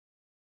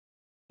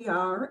We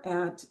are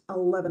at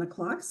 11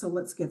 o'clock, so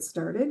let's get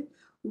started.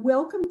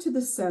 Welcome to the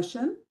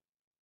session.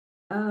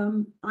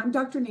 I'm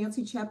Dr.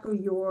 Nancy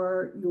Chapko,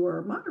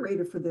 your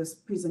moderator for this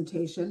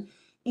presentation,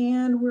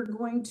 and we're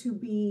going to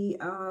be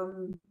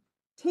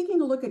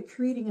taking a look at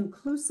creating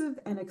inclusive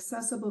and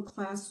accessible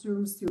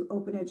classrooms through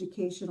open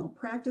educational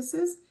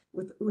practices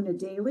with Una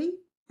Daly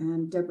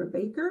and Deborah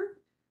Baker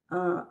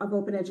of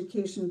Open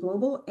Education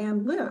Global,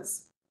 and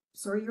Liz.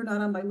 Sorry, you're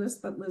not on my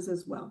list, but Liz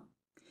as well.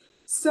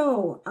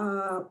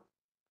 So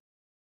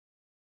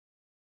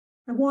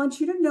I want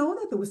you to know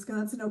that the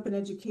Wisconsin Open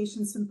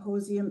Education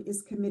Symposium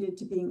is committed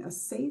to being a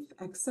safe,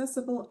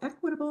 accessible,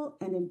 equitable,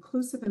 and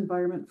inclusive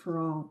environment for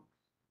all.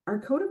 Our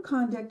code of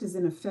conduct is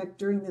in effect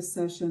during this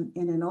session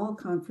and in all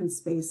conference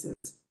spaces.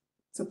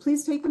 So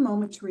please take a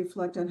moment to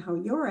reflect on how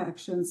your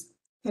actions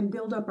can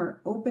build up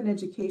our open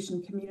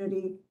education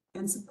community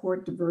and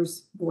support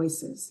diverse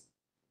voices.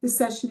 This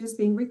session is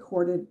being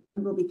recorded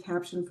and will be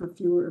captioned for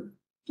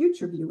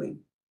future viewing.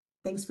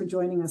 Thanks for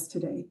joining us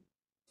today.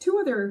 Two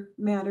other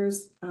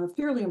matters,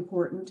 fairly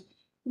important.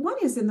 One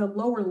is in the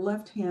lower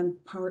left-hand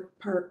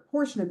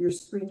portion of your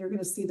screen, you're going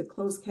to see the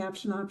closed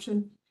caption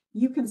option.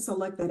 You can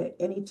select that at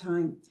any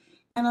time.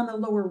 And on the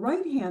lower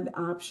right-hand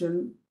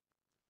option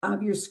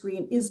of your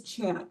screen is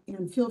chat.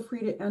 And feel free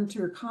to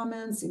enter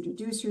comments,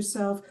 introduce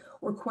yourself,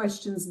 or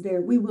questions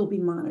there. We will be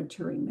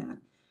monitoring that.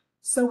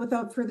 So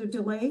without further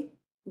delay,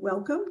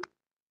 welcome.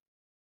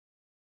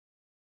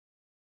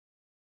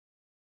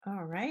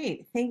 All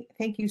right.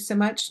 Thank you so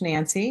much,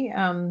 Nancy.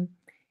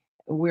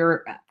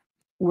 We're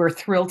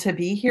thrilled to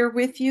be here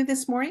with you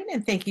this morning,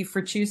 and thank you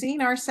for choosing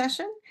our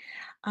session.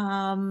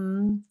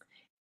 And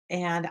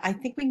I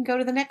think we can go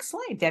to the next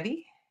slide,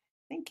 Debbie.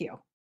 Thank you.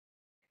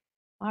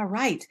 All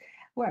right.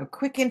 Well,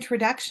 quick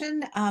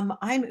introduction.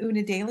 I'm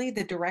Una Daly,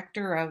 the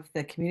director of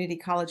the Community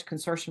College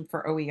Consortium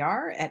for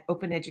OER at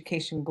Open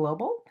Education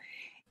Global.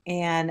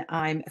 And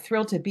I'm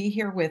thrilled to be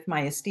here with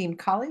my esteemed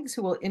colleagues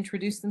who will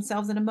introduce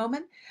themselves in a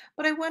moment.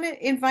 But I want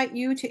to invite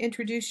you to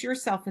introduce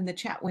yourself in the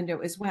chat window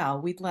as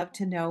well. We'd love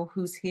to know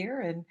who's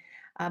here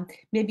and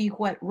maybe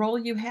what role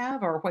you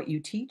have or what you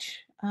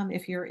teach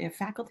if you're a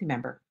faculty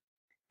member.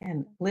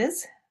 And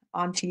Liz,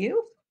 on to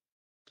you.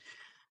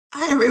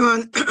 Hi,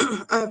 everyone.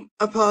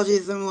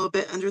 Apologies, I'm a little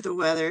bit under the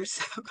weather,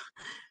 so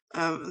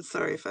I'm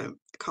sorry if I'm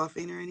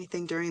coughing or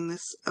anything during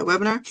this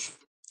webinar.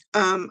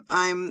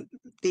 I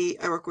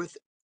work with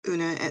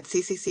Una at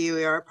CCC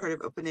OER, part of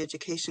Open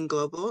Education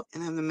Global,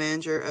 and I'm the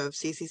manager of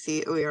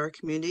CCC OER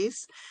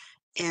Communities,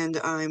 and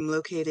I'm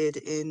located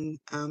in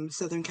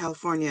Southern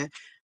California.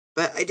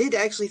 But I did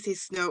actually see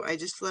snow. I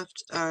just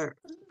left our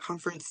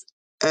conference,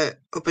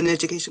 Open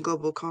Education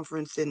Global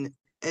conference in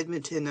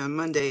Edmonton on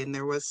Monday, and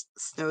there was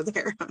snow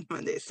there on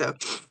Monday. So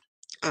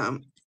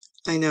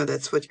I know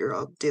that's what you're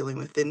all dealing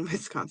with in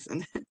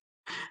Wisconsin.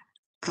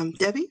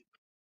 Debbie?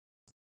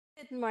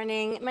 Good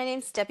morning. My name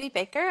is Debbie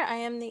Baker. I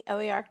am the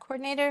OER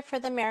coordinator for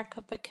the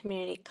Maricopa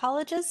Community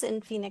Colleges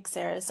in Phoenix,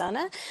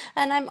 Arizona,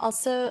 and I'm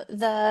also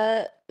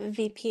the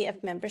VP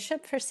of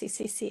membership for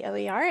CCC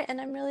OER,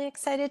 and I'm really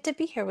excited to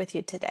be here with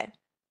you today.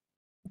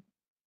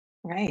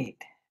 Right.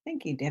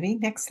 Thank you, Debbie.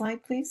 Next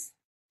slide, please.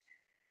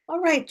 All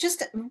right,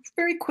 just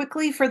very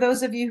quickly, for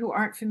those of you who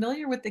aren't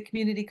familiar with the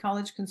Community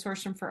College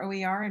Consortium for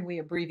OER, and we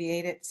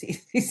abbreviate it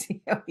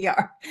CCC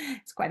OER,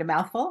 it's quite a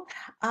mouthful.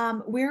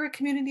 We're a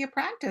community of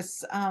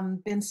practice,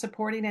 been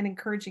supporting and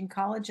encouraging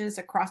colleges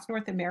across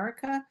North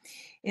America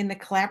in the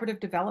collaborative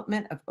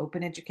development of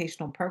open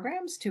educational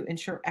programs to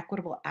ensure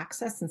equitable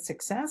access and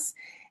success.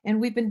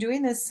 And we've been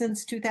doing this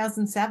since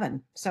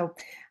 2007. So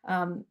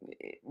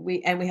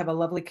we have a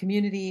lovely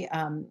community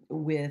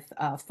with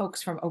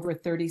folks from over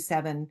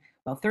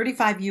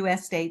 35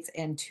 US states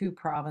and 2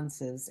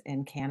 provinces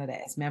in Canada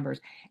as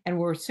members. And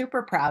we're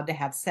super proud to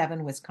have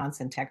 7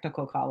 Wisconsin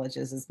technical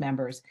colleges as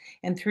members.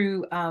 And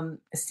through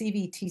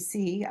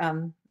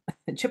CVTC,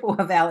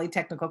 Chippewa Valley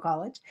Technical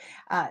College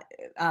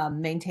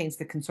maintains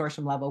the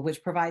consortium level,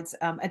 which provides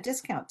a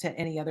discount to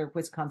any other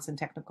Wisconsin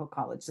technical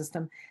college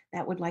system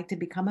that would like to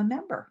become a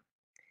member.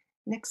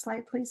 Next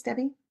slide, please,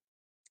 Debbie.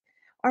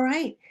 All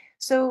right,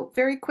 so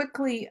very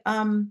quickly,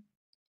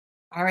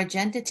 our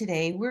agenda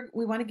today,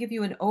 we want to give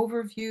you an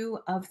overview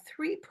of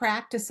 3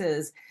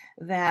 practices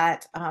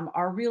that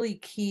are really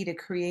key to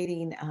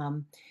creating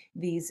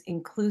these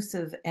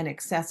inclusive and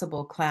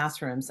accessible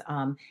classrooms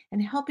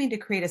and helping to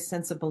create a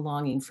sense of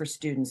belonging for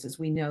students, as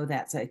we know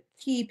that's a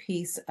key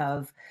piece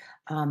of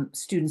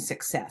student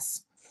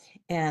success.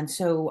 And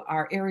so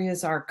our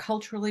areas are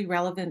culturally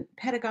relevant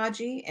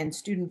pedagogy and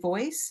student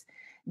voice,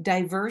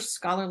 diverse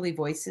scholarly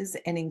voices,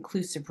 and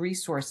inclusive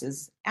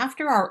resources.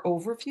 After our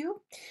overview,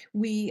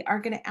 we are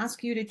going to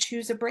ask you to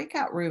choose a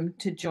breakout room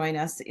to join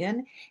us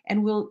in,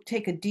 and we'll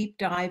take a deep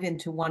dive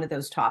into one of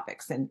those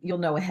topics, and you'll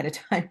know ahead of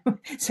time.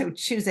 So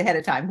choose ahead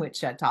of time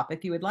which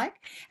topic you would like.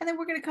 And then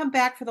we're going to come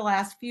back for the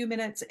last few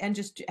minutes and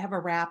just have a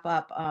wrap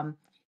up,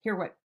 hear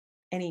what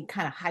any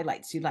kind of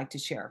highlights you'd like to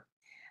share.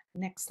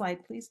 Next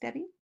slide, please,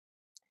 Debbie.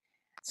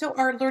 So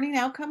our learning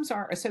outcomes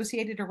are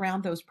associated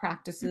around those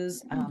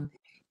practices.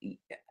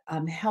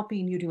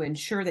 helping you to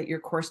ensure that your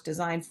course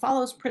design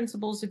follows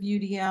principles of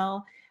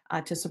UDL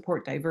to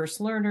support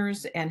diverse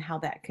learners and how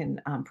that can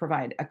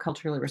provide a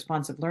culturally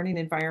responsive learning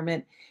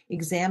environment,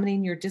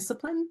 examining your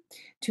discipline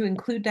to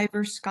include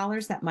diverse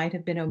scholars that might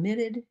have been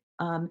omitted,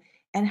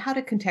 and how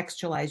to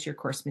contextualize your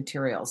course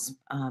materials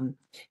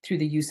through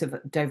the use of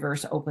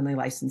diverse openly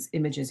licensed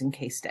images and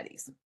case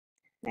studies.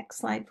 Next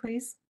slide,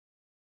 please.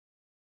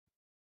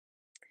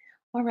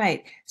 All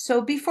right.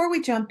 So before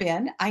we jump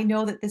in, I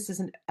know that this is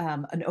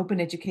an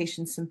open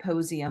education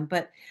symposium,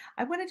 but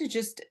I wanted to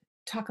just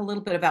talk a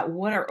little bit about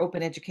what are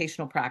open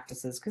educational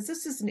practices, because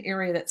this is an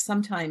area that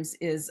sometimes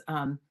is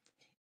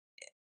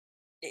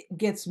it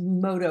gets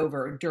mowed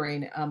over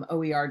during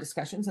OER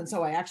discussions. And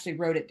so I actually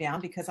wrote it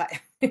down because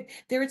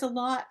there's a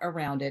lot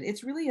around it.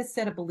 It's really a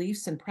set of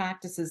beliefs and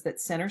practices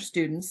that center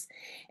students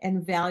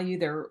and value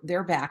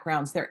their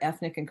backgrounds, their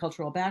ethnic and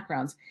cultural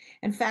backgrounds.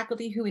 And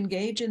faculty who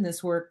engage in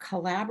this work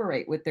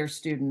collaborate with their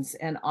students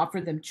and offer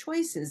them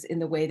choices in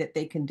the way that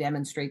they can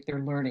demonstrate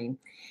their learning.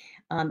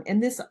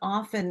 And this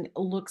often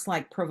looks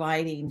like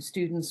providing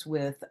students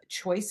with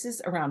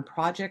choices around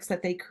projects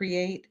that they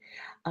create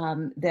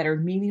that are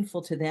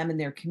meaningful to them and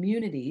their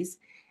communities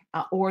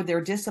or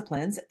their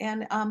disciplines.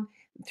 And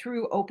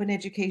through open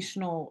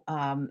educational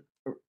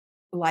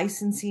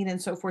licensing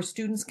and so forth,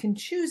 students can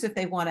choose if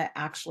they want to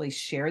actually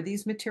share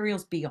these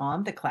materials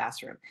beyond the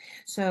classroom.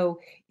 So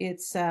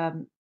it's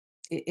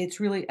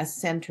really a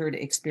centered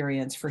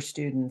experience for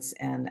students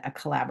and a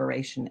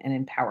collaboration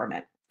and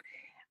empowerment.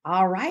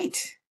 All right.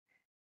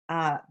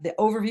 The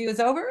overview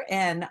is over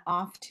and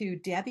off to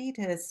Debbie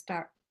to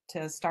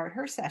start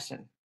her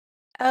session.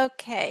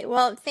 Okay,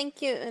 well,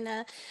 thank you,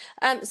 Una.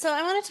 So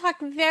I want to talk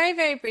very,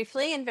 very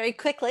briefly and very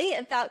quickly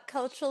about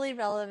culturally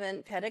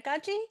relevant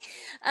pedagogy.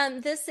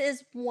 This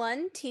is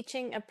one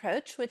teaching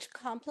approach which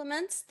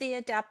complements the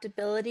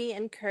adaptability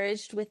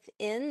encouraged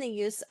within the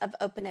use of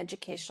open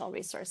educational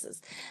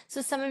resources.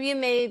 So some of you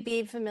may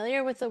be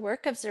familiar with the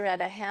work of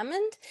Zaretta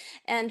Hammond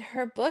and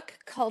her book,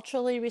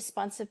 Culturally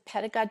Responsive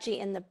Pedagogy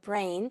in the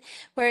Brain,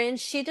 wherein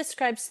she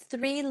describes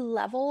 3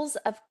 levels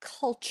of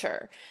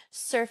culture: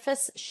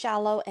 surface,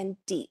 shallow, and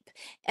deep,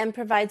 and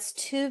provides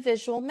 2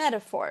 visual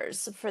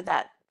metaphors for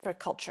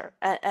culture: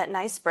 an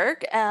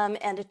iceberg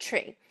and a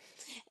tree.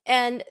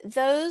 And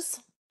those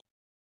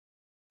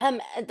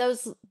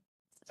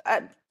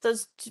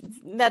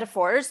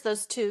metaphors,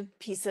 those 2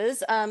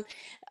 pieces,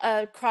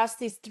 across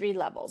these 3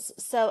 levels.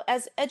 So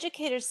as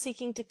educators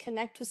seeking to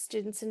connect with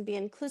students and be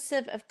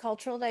inclusive of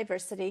cultural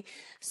diversity,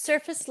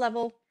 surface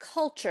level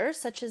culture,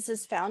 such as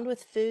is found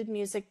with food,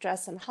 music,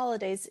 dress, and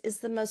holidays, is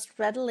the most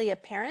readily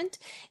apparent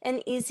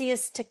and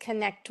easiest to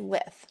connect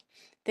with.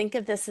 Think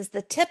of this as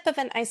the tip of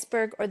an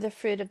iceberg or the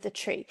fruit of the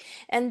tree.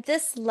 And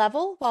this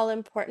level, while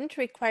important,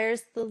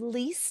 requires the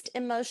least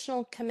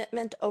emotional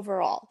commitment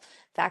overall,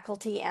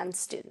 faculty and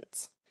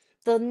students.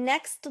 The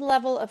next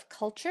level of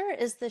culture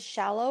is the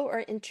shallow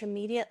or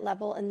intermediate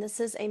level, and this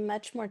is a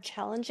much more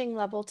challenging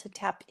level to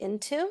tap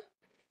into.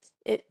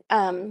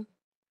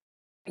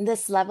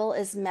 This level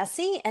is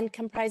messy and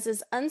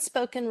comprises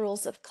unspoken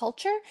rules of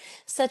culture,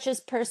 such as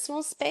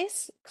personal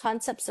space,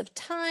 concepts of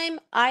time,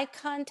 eye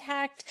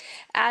contact,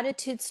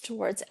 attitudes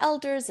towards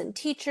elders and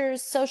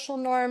teachers, social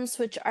norms,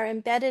 which are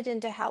embedded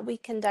into how we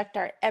conduct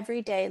our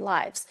everyday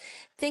lives.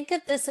 Think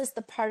of this as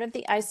the part of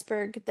the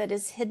iceberg that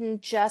is hidden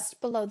just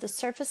below the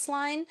surface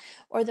line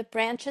or the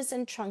branches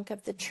and trunk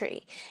of the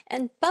tree.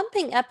 And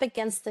bumping up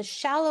against the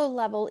shallow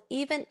level,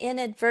 even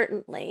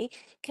inadvertently,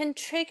 can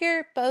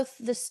trigger both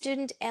the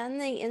student and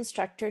the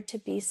instructor to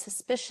be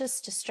suspicious,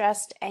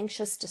 distressed,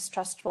 anxious,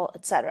 distrustful,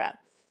 etc.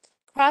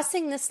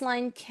 Crossing this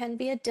line can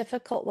be a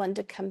difficult one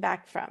to come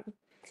back from.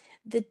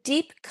 The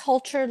deep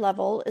culture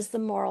level is the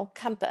moral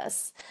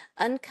compass,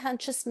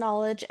 unconscious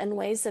knowledge and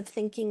ways of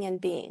thinking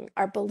and being,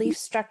 our belief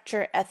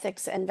structure,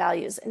 ethics, and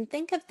values. And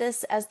think of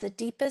this as the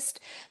deepest,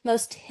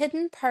 most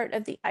hidden part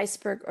of the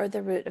iceberg or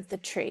the root of the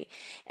tree.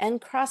 And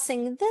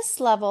crossing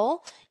this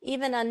level,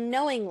 even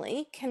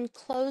unknowingly, can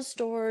close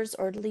doors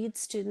or lead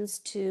students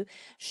to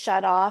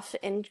shut off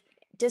and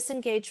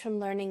disengage from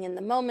learning in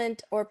the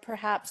moment, or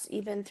perhaps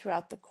even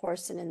throughout the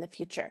course and in the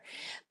future.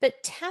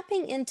 But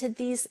tapping into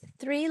these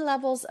 3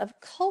 levels of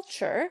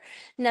culture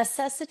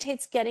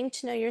necessitates getting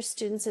to know your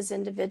students as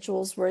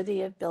individuals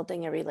worthy of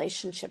building a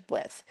relationship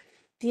with.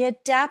 The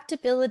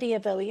adaptability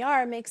of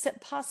OER makes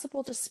it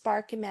possible to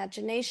spark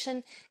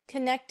imagination,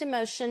 connect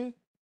emotion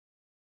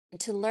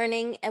to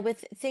learning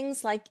with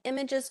things like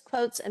images,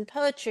 quotes, and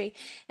poetry,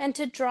 and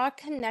to draw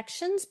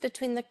connections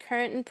between the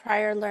current and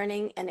prior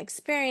learning and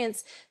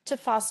experience to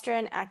foster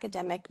an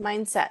academic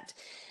mindset.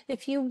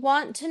 If you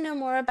want to know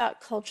more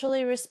about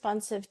culturally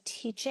responsive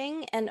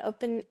teaching and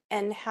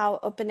how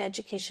open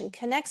education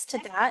connects to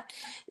that,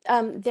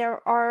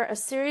 there are a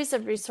series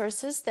of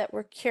resources that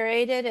were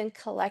curated and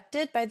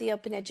collected by the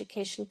open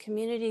education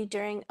community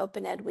during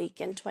Open Ed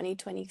Week in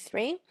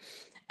 2023.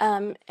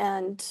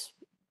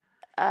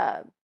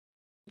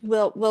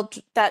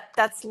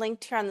 that's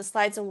linked here on the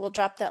slides, and we'll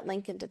drop that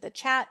link into the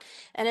chat,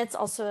 and it's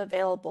also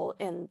available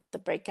in the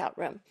breakout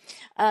room.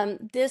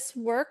 This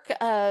work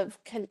of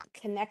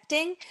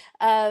connecting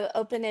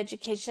open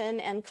education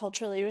and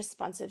culturally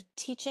responsive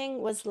teaching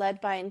was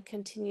led by and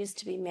continues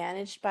to be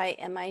managed by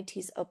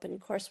MIT's Open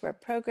Courseware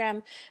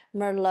program,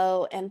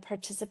 Merlot, and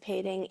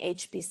participating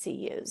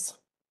HBCUs.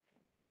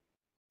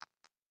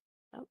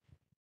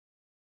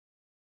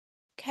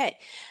 Okay,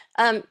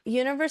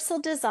 universal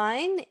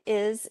design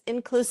is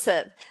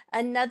inclusive.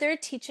 Another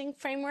teaching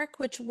framework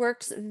which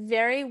works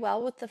very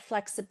well with the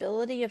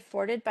flexibility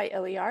afforded by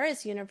OER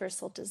is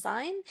universal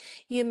design.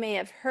 You may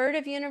have heard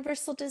of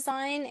universal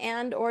design,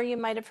 and or you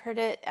might have heard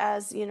it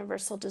as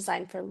universal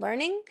design for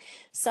learning,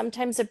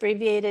 sometimes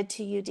abbreviated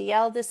to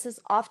UDL. This is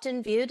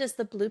often viewed as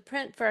the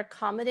blueprint for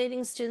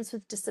accommodating students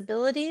with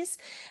disabilities.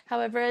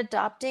 However,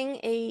 adopting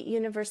a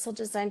universal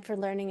design for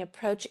learning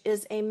approach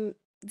is a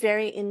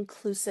very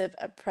inclusive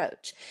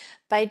approach.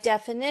 By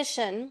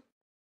definition,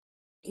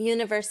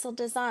 universal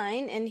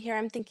design, and here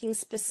I'm thinking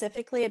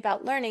specifically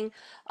about learning,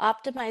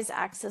 optimize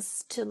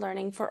access to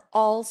learning for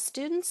all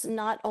students,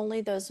 not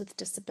only those with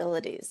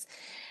disabilities.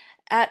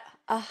 At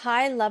a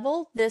high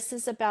level, this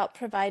is about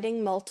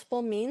providing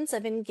multiple means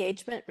of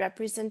engagement,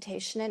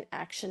 representation, and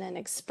action and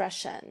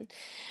expression.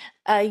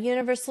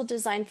 Universal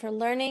design for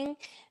learning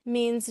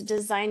means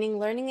designing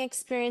learning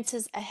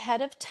experiences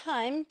ahead of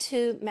time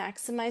to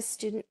maximize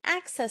student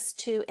access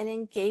to and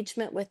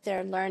engagement with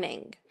their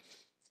learning.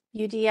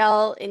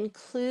 UDL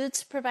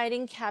includes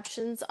providing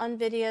captions on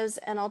videos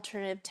and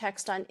alternative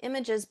text on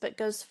images, but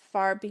goes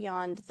far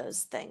beyond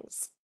those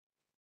things.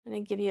 I'm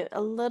going to give you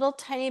a little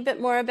tiny bit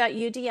more about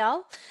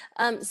UDL.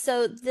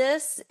 So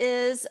this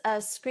is a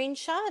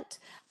screenshot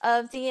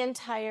of the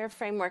entire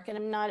framework,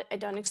 and I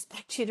don't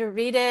expect you to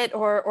read it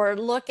or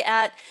look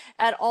at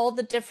all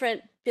the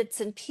different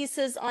bits and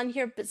pieces on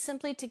here, but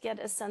simply to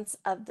get a sense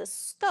of the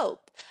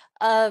scope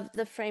of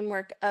the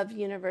framework of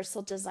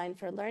universal design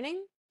for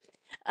learning.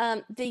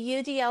 The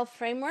UDL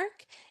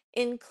framework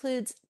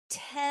includes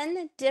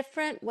 10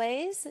 different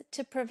ways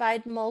to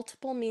provide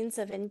multiple means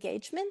of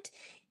engagement,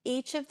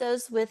 each of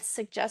those with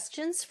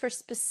suggestions for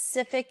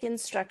specific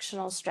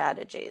instructional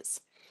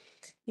strategies.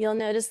 You'll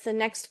notice the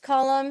next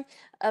column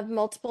of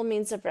multiple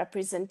means of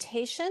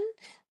representation.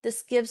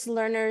 This gives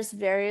learners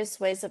various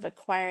ways of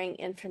acquiring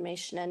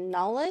information and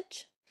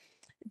knowledge.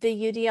 The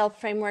UDL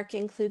framework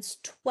includes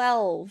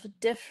 12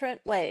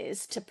 different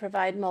ways to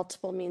provide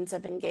multiple means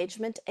of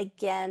engagement.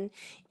 Again,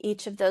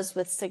 each of those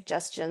with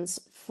suggestions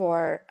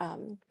for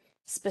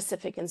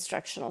specific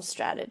instructional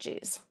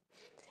strategies.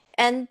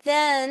 And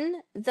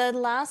then the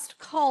last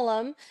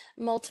column,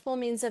 multiple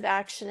means of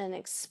action and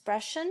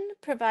expression,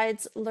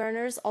 provides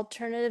learners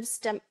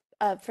alternatives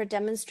for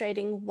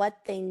demonstrating what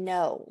they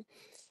know.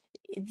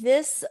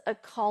 This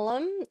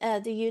column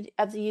of the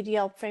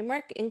UDL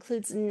framework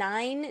includes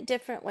 9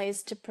 different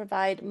ways to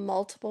provide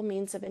multiple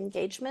means of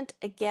engagement.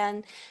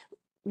 Again,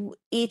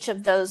 each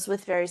of those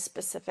with very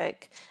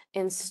specific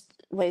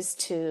ways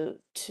to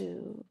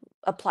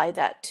apply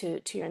that to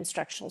your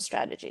instructional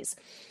strategies.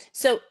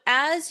 So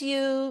as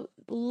you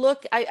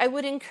look, I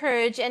would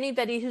encourage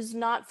anybody who's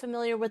not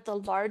familiar with the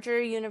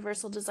larger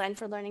Universal Design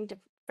for Learning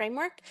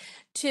framework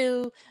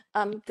to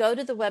go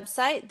to the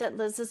website that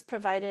Liz has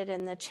provided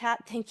in the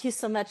chat. Thank you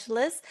so much,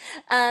 Liz.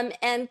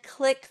 And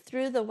click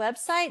through the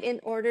website in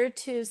order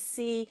to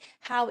see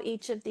how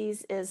each of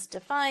these is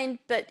defined,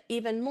 but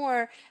even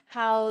more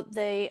how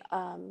they,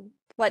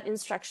 what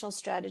instructional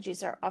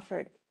strategies are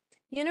offered.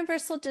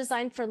 Universal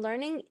Design for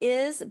Learning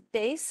is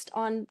based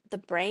on the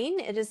brain.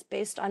 It is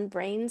based on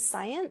brain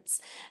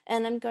science.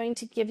 And I'm going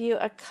to give you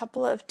a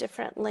couple of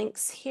different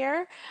links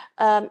here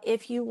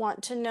if you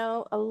want to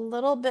know a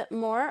little bit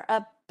more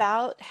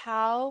about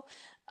how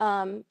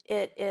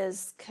it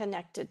is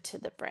connected to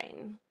the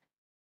brain.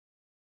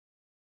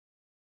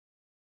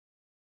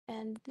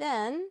 And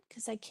then,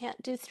 because I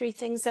can't do 3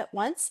 things at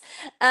once,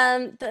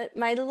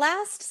 my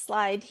last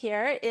slide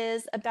here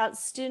is about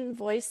student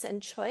voice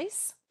and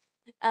choice.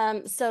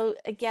 So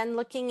again,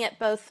 looking at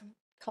both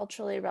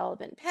culturally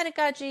relevant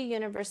pedagogy,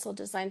 universal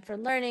design for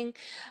learning,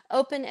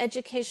 open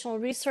educational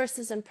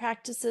resources and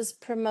practices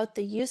promote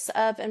the use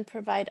of and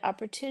provide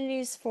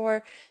opportunities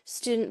for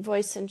student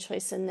voice and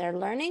choice in their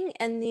learning.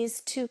 And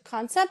these 2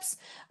 concepts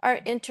are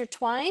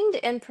intertwined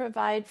and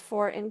provide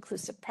for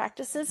inclusive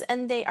practices,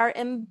 and they are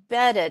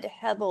embedded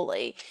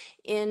heavily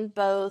in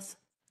both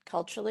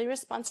culturally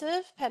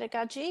responsive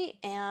pedagogy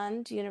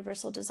and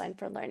universal design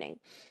for learning.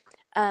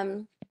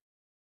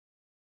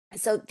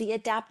 So the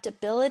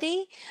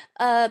adaptability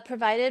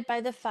provided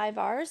by the 5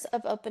 R's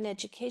of open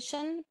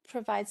education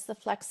provides the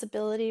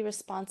flexibility,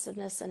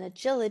 responsiveness, and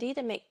agility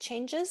to make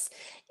changes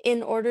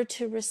in order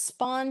to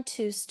respond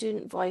to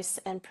student voice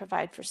and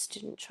provide for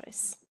student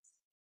choice.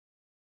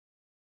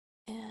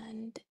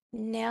 And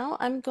now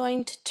I'm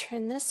going to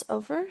turn this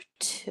over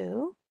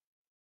to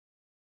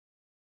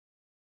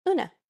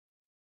Una.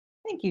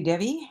 Thank you,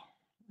 Debbie.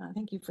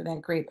 Thank you for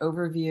that great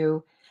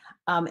overview.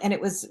 And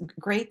it was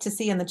great to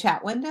see in the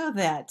chat window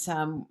that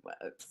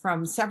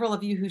from several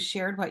of you who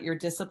shared what your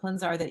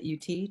disciplines are that you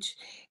teach: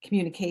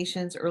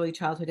 communications, early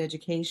childhood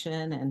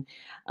education,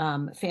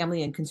 and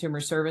family and consumer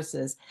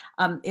services.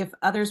 If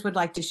others would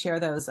like to share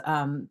those,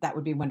 that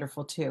would be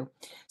wonderful too.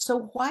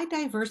 So why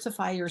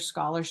diversify your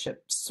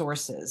scholarship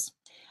sources?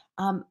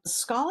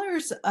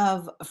 Scholars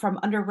from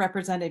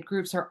underrepresented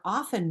groups are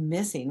often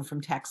missing from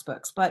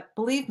textbooks, but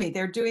believe me,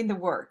 they're doing the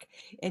work,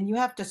 and you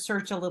have to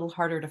search a little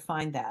harder to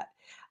find that,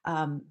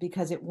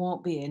 because it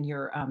won't be in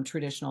your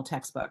traditional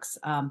textbooks.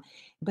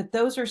 But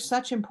those are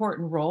such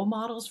important role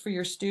models for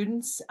your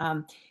students.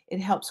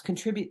 It helps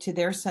contribute to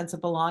their sense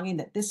of belonging,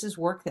 that this is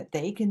work that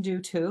they can do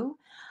too.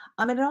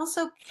 And it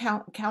also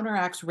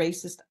counteracts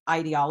racist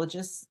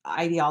ideologies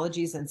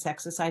and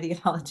sexist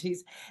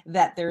ideologies,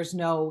 that there's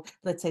no,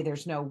 let's say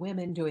there's no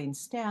women doing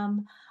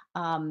STEM,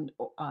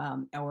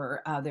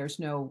 or there's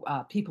no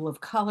people of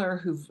color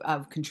who've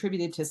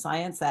contributed to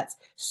science. That's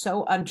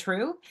so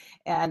untrue.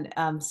 And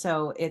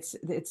so it's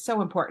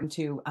so important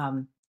to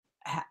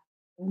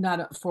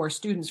not for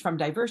students from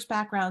diverse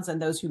backgrounds and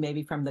those who may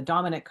be from the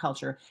dominant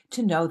culture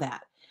to know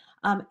that.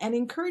 And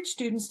encourage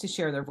students to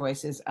share their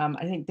voices.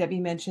 I think Debbie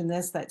mentioned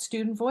this, that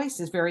student voice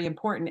is very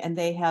important, and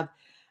they have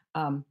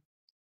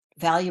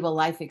valuable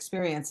life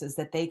experiences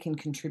that they can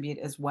contribute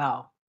as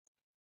well.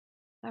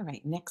 All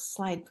right, next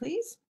slide,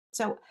 please.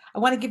 So I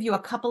want to give you a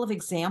couple of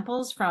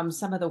examples from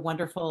some of the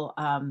wonderful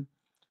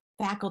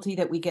faculty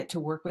that we get to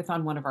work with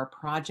on one of our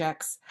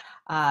projects.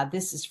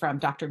 This is from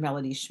Dr.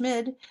 Melody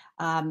Schmid,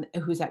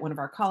 who's at one of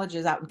our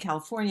colleges out in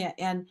California.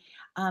 And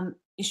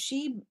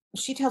she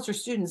tells her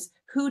students,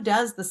 who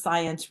does the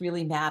science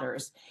really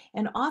matters.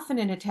 And often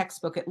in a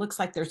textbook, it looks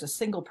like there's a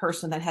single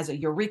person that has a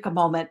eureka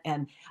moment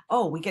and,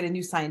 oh, we get a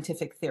new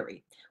scientific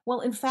theory. Well,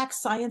 in fact,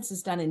 science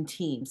is done in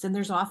teams, and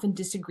there's often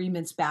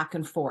disagreements back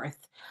and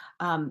forth.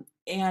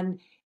 And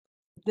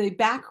the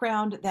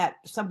background that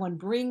someone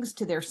brings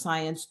to their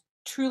science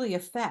truly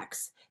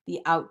affects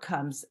the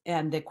outcomes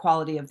and the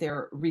quality of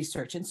their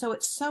research. And so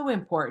it's so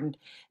important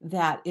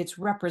that it's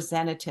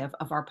representative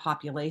of our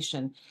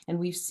population. And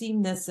we've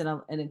seen this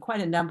in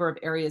quite a number of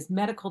areas: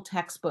 medical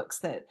textbooks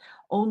that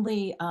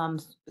only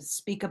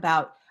speak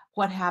about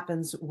what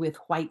happens with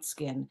white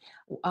skin,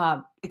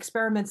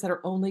 experiments that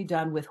are only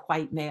done with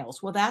white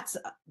males. Well, that's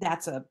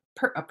a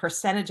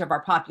percentage of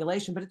our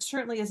population, but it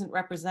certainly isn't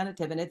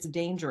representative, and it's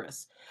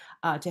dangerous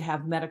to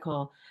have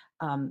medical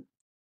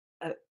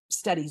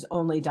studies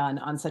only done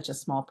on such a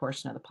small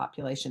portion of the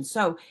population.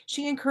 So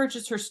she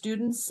encourages her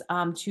students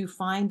to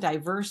find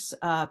diverse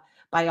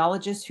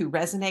biologists who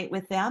resonate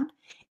with them.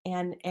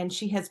 And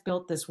she has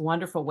built this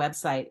wonderful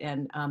website,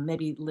 and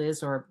maybe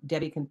Liz or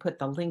Debbie can put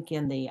the link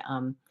in the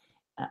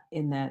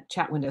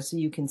chat window so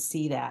you can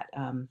see that.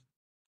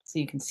 So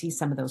you can see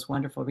some of those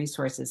wonderful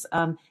resources.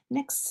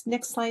 Next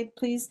slide,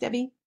 please,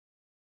 Debbie.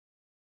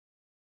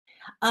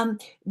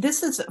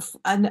 This is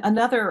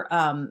another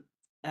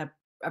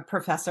a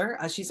professor.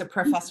 She's a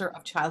professor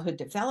of childhood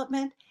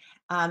development,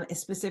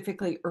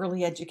 specifically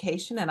early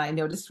education. And I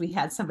noticed we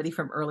had somebody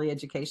from early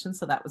education,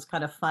 so that was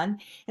kind of fun.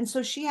 And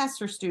so she asked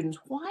her students,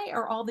 why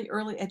are all the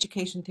early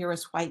education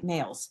theorists white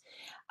males?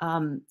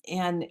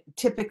 And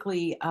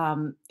typically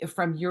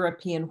from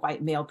European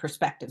white male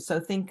perspective. So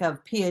think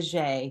of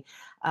Piaget,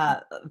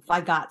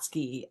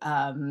 Vygotsky,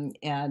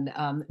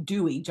 and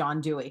Dewey,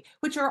 John Dewey,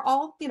 which are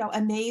all,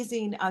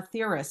 amazing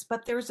theorists.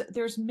 But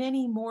there's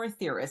many more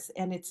theorists,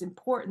 and it's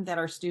important that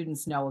our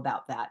students know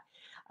about that.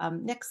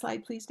 Next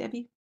slide, please,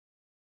 Debbie.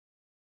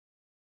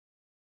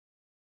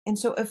 And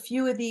so a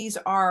few of these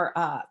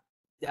are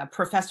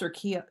Professor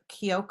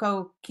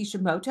Kyoko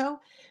Kishimoto,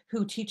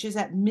 who teaches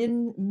at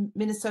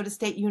Minnesota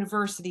State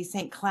University,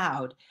 St.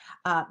 Cloud.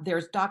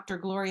 There's Dr.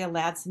 Gloria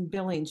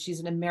Ladson-Billings. She's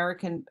an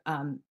American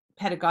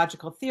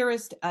pedagogical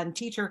theorist and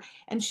teacher,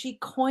 and she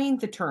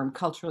coined the term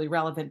culturally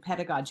relevant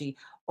pedagogy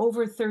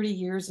over 30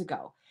 years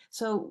ago.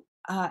 So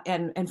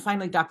and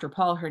finally, Dr.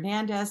 Paul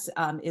Hernandez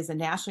is a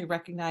nationally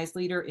recognized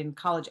leader in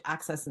college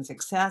access and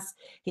success.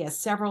 He has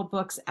several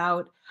books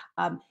out.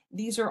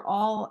 These are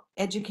all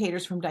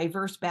educators from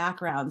diverse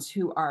backgrounds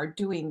who are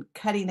doing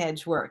cutting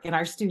edge work, and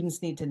our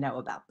students need to know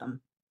about them.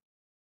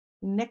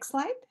 Next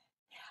slide.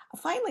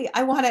 Finally,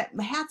 I want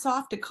to hats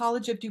off to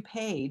College of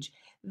DuPage.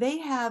 They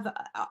have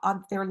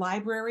on their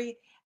library,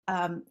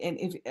 and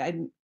if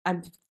I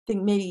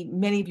think maybe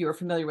many of you are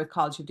familiar with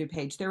College of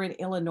DuPage. They're in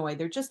Illinois.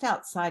 They're just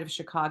outside of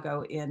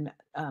Chicago in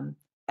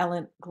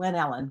Glen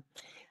Ellen.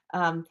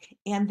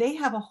 And they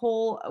have a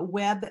whole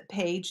web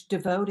page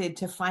devoted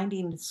to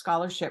finding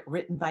scholarship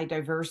written by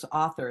diverse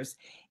authors.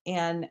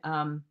 And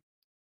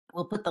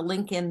we'll put the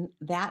link in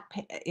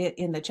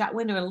the chat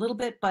window in a little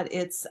bit, but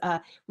it's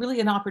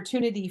really an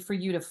opportunity for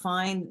you to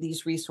find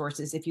these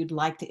resources if you'd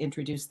like to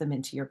introduce them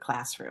into your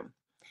classroom.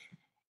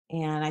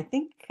 And I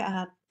think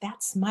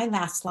that's my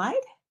last slide.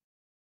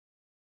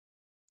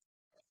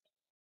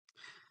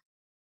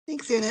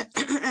 Thanks, Una.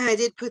 I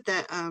did put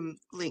that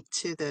link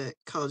to the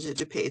College of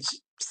DuPage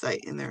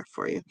site in there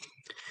for you.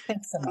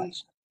 Thanks so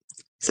much.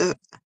 So,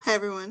 hi,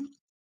 everyone.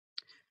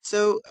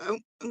 So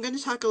I'm going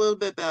to talk a little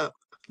bit about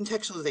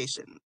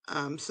contextualization.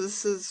 So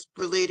this is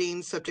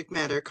relating subject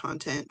matter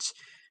content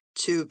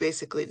to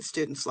basically the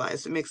students'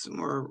 lives. It makes it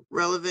more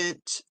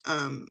relevant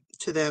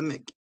to them.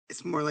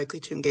 It's more likely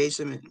to engage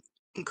them. It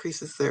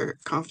increases their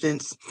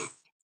confidence.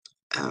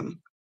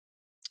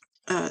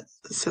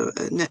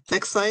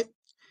 Next slide.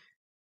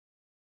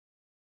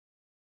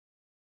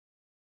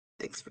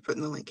 Thanks for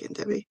putting the link in,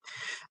 Debbie.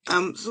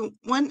 So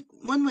one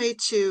way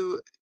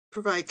to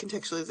provide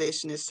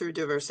contextualization is through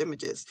diverse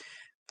images.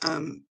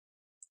 And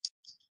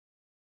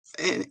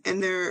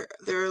there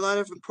are a lot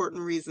of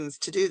important reasons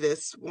to do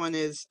this. One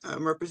is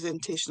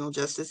representational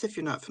justice. If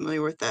you're not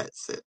familiar with that,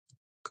 it's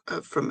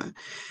from a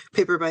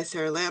paper by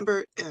Sarah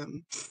Lambert.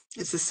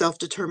 It's the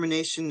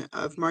self-determination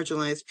of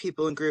marginalized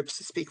people and groups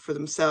to speak for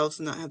themselves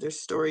and not have their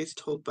stories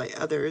told by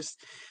others.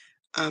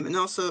 But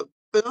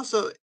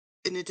also,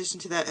 in addition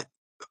to that,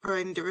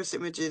 providing diverse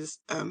images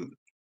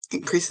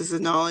increases the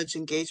knowledge,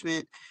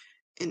 engagement,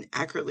 and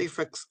accurately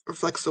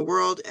reflects the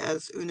world,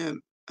 as Una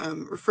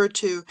referred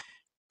to.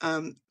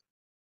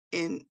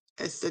 In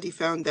a study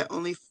found that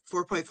only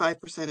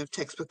 4.5% of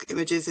textbook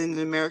images in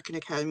the American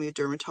Academy of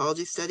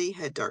Dermatology study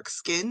had dark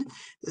skin.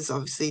 This is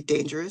obviously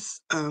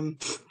dangerous,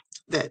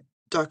 that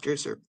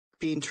doctors are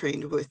being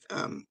trained with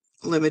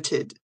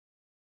limited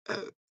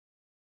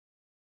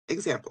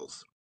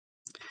examples.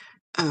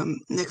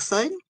 Next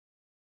slide.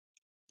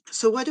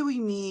 So what do we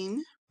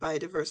mean by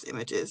diverse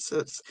images? So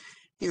it's,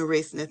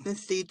 race and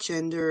ethnicity,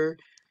 gender,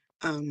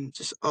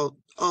 just all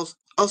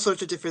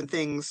sorts of different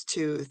things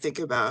to think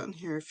about. And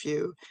here are a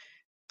few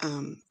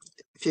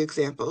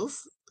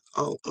examples,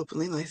 all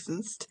openly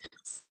licensed.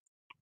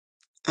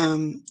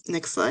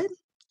 Next slide.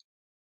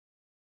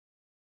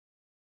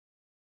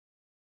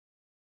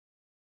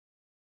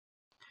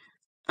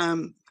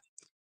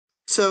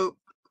 So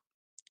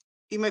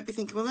you might be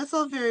thinking, well, that's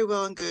all very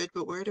well and good,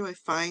 but where do I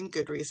find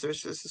good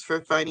resources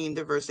for finding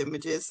diverse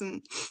images?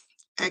 And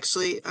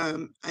actually,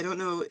 I don't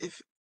know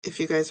if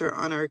you guys are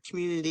on our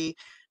community,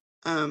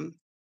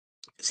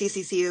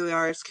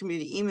 CCCOER's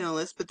community email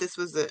list, but this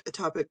was a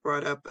topic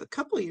brought up a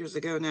couple of years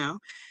ago now.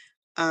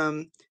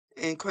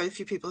 And quite a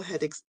few people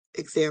had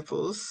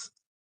examples.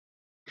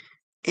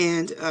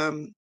 And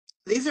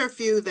these are a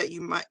few that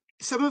you might,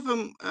 some of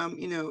them,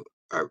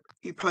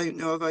 you probably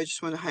know of. I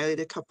just want to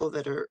highlight a couple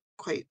that are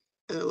quite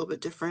a little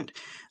bit different.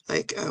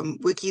 Like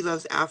Wiki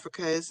Loves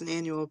Africa is an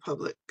annual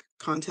public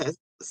contest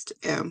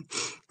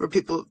where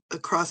people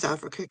across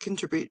Africa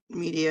contribute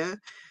media.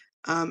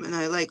 And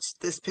I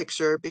liked this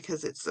picture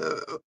because it's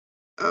a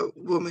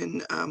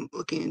woman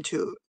looking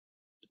into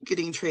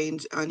getting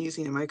trained on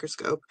using a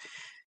microscope.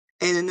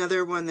 And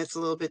another one that's a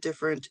little bit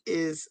different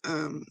is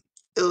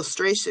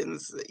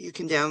illustrations. That you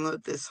can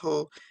download this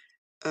whole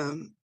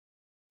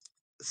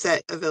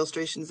set of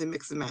illustrations and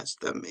mix and match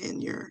them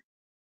in your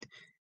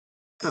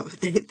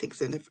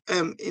mix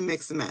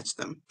and match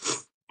them.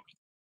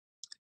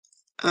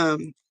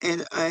 And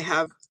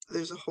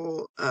there's a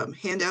whole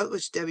handout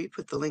which Debbie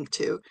put the link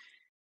to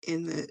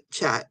in the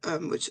chat,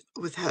 which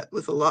with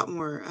a lot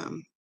more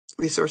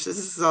resources.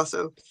 This is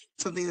also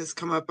something that's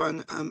come up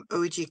on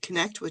OEG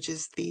Connect, which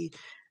is the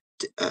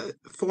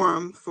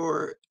forum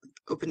for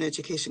Open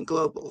Education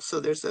Global. So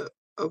there's a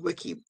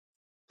wiki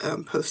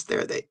post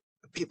there that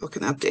people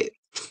can update.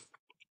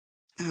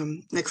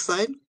 Next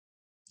slide.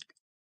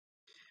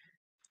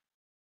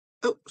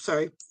 Oh,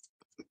 sorry.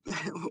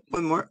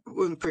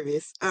 one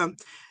previous.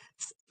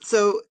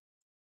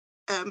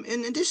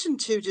 In addition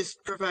to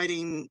just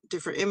providing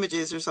different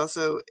images, there's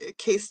also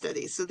case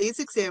studies. So these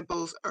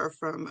examples are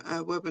from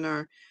a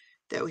webinar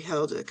that we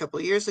held a couple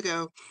of years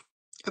ago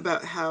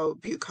about how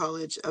Butte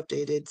College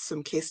updated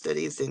some case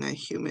studies in a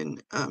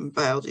human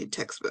biology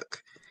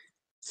textbook.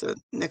 So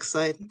next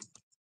slide.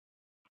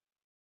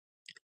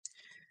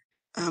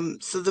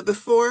 So the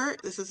before,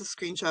 this is a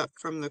screenshot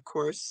from the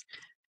course.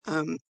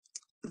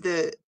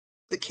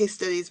 The case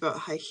study is about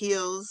high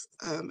heels,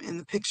 and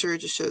the picture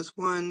just shows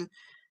one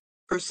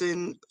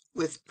person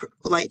with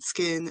light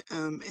skin,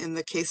 and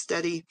the case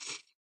study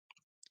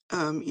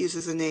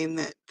uses a name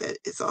that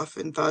is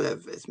often thought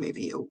of as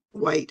maybe a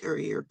white or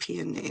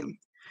European name.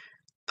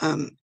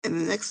 And in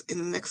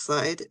the next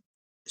slide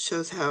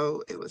shows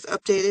how it was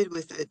updated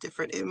with a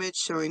different image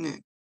showing a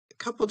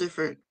couple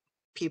different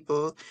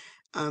people.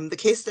 The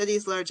case study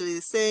is largely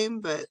the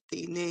same, but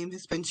the name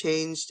has been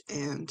changed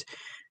and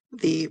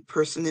the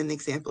person in the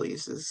example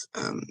uses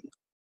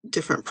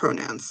different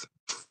pronouns.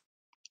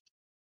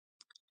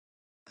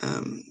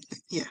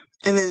 Yeah,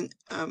 and then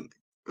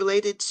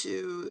related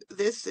to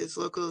this is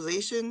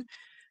localization.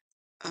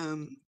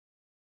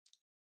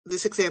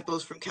 This example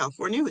is from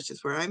California, which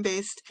is where I'm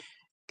based,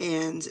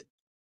 and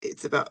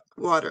it's about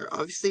water.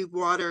 Obviously,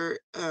 water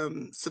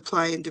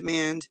supply and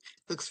demand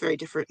looks very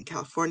different in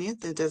California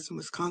than it does in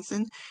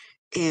Wisconsin.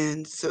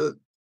 And so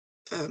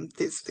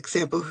this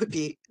example would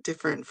be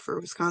different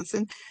for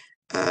Wisconsin.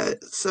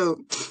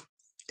 So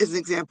as an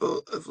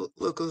example of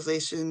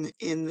localization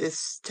in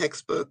this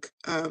textbook,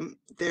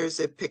 there's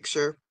a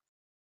picture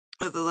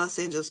of the Los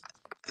Angeles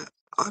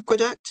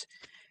Aqueduct,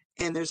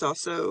 and there's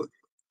also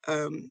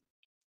the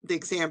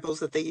examples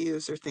that they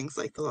use are things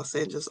like the Los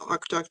Angeles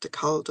Aqueduct, the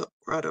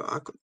Colorado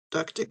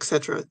Aqueduct,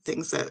 etc.,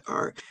 things that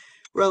are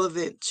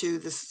relevant to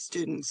the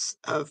students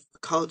of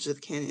College of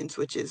the Canyons,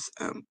 which is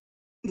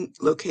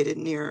located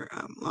near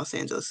Los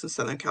Angeles in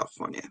Southern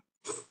California.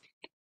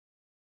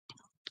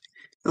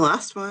 The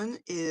last one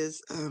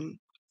is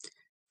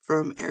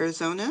from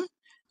Arizona.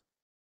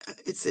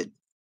 It's a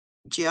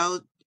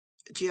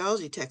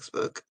geology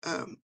textbook.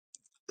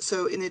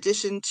 So in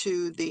addition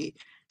to the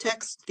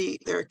text,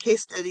 there are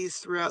case studies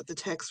throughout the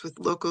text with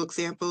local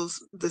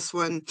examples. This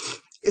one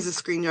is a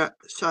screenshot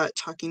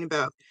talking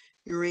about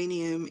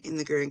uranium in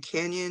the Grand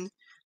Canyon,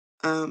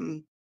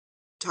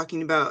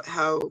 talking about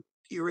how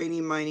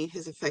uranium mining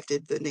has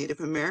affected the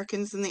Native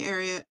Americans in the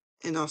area,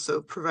 and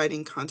also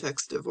providing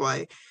context of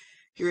why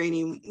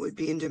uranium would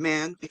be in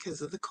demand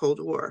because of the Cold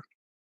War.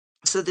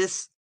 So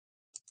this,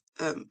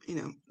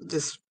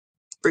 this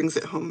brings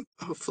it home,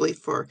 hopefully,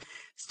 for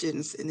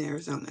students in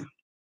Arizona.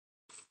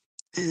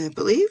 And I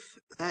believe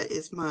that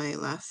is my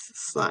last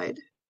slide.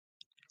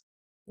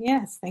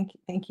 Yes, thank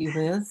you,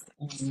 Liz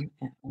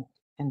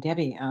and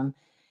Debbie.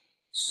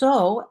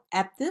 So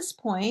at this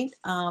point,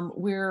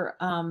 we're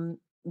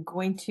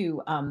going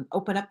to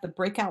open up the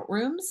breakout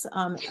rooms.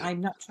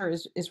 I'm not sure,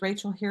 is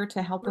Rachel here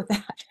to help with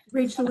that?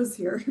 Rachel is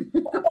here.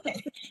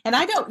 Okay. And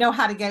I don't know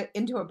how to get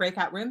into a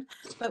breakout room,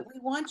 but we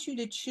want you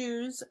to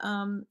choose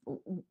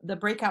the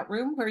breakout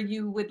room where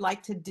you would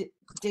like to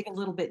dig a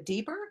little bit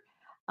deeper.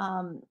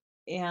 And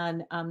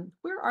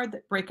where are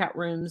the breakout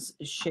rooms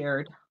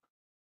shared?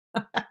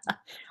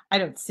 I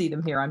don't see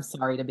them here. I'm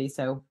sorry to be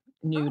so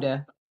new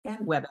to And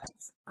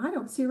WebEx. I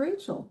don't see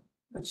Rachel,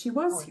 but she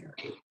was Oh. here.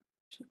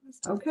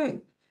 Okay.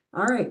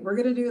 All right. We're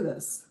going to do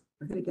this.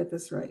 We're going to get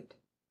this right.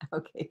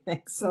 Okay,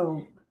 thanks.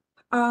 So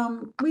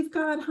we've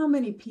got how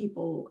many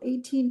people?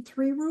 18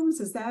 3 rooms?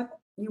 Is that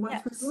you want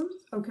Yes. 3 rooms?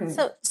 Okay.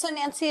 So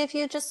Nancy, if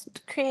you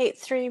just create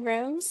 3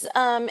 rooms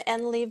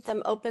and leave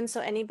them open so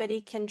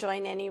anybody can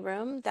join any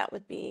room, that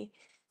would be.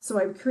 So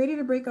I've created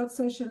a breakout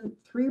session,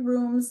 3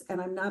 rooms,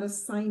 and I'm not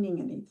assigning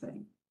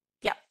anything.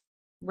 Yeah.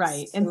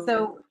 Right. And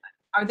so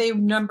are they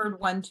numbered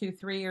 1, 2,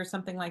 3 or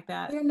something like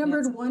that? They're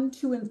numbered Nancy? 1,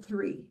 2, and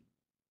 3.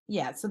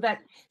 Yeah,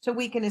 so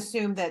we can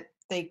assume that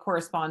they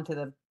correspond to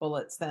the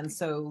bullets then.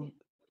 So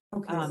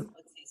Okay.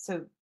 let's see.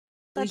 So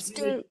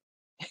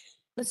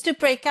Let's do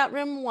breakout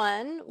room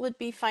 1 would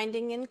be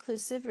finding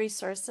inclusive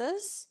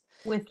resources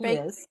with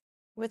break- Liz.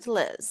 with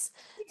Liz.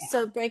 Yeah.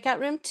 So breakout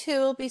room 2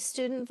 will be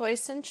student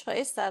voice and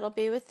choice. That'll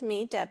be with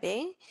me,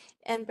 Debbie.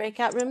 And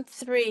breakout room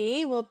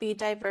 3 will be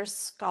diverse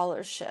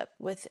scholarship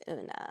with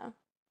Una.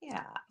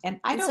 Yeah. And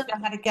I And don't so-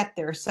 know how to get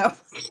there. So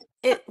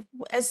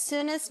As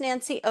soon as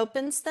Nancy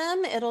opens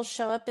them, it'll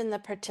show up in the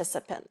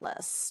participant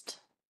list.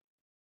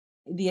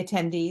 the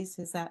attendees,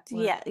 is that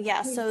what? Yeah.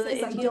 Okay, So it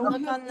says I if you don't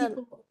look have on the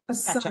people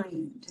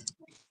assigned.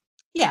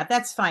 Yeah,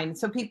 that's fine.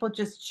 So people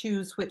just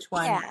choose which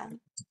one Yeah.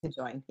 to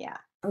join. Yeah.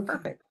 Okay.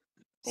 Perfect.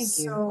 Thank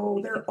you. So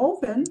they're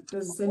open.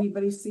 Does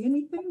anybody see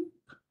anything?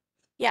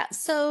 Yeah,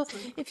 so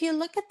if you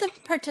look at the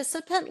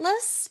participant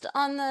list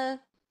on the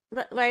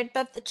right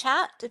above the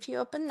chat, if you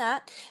open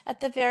that,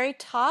 at the very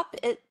top,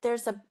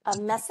 there's a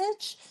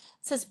message.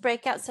 It says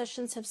breakout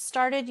sessions have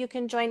started. You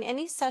can join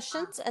any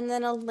sessions and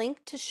then a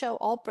link to show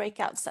all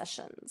breakout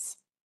sessions.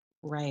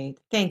 Right.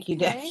 Thank you,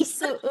 Okay, Debbie.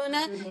 so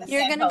Una, Goodness.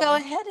 you're going to go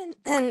ahead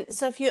and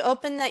so if you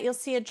open that, you'll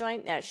see a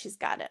join there. She's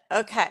got it.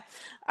 Okay.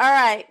 All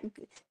right.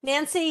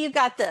 Nancy, you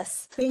got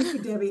this. Thank you,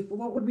 Debbie.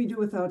 What would we do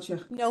without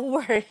you? No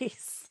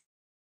worries.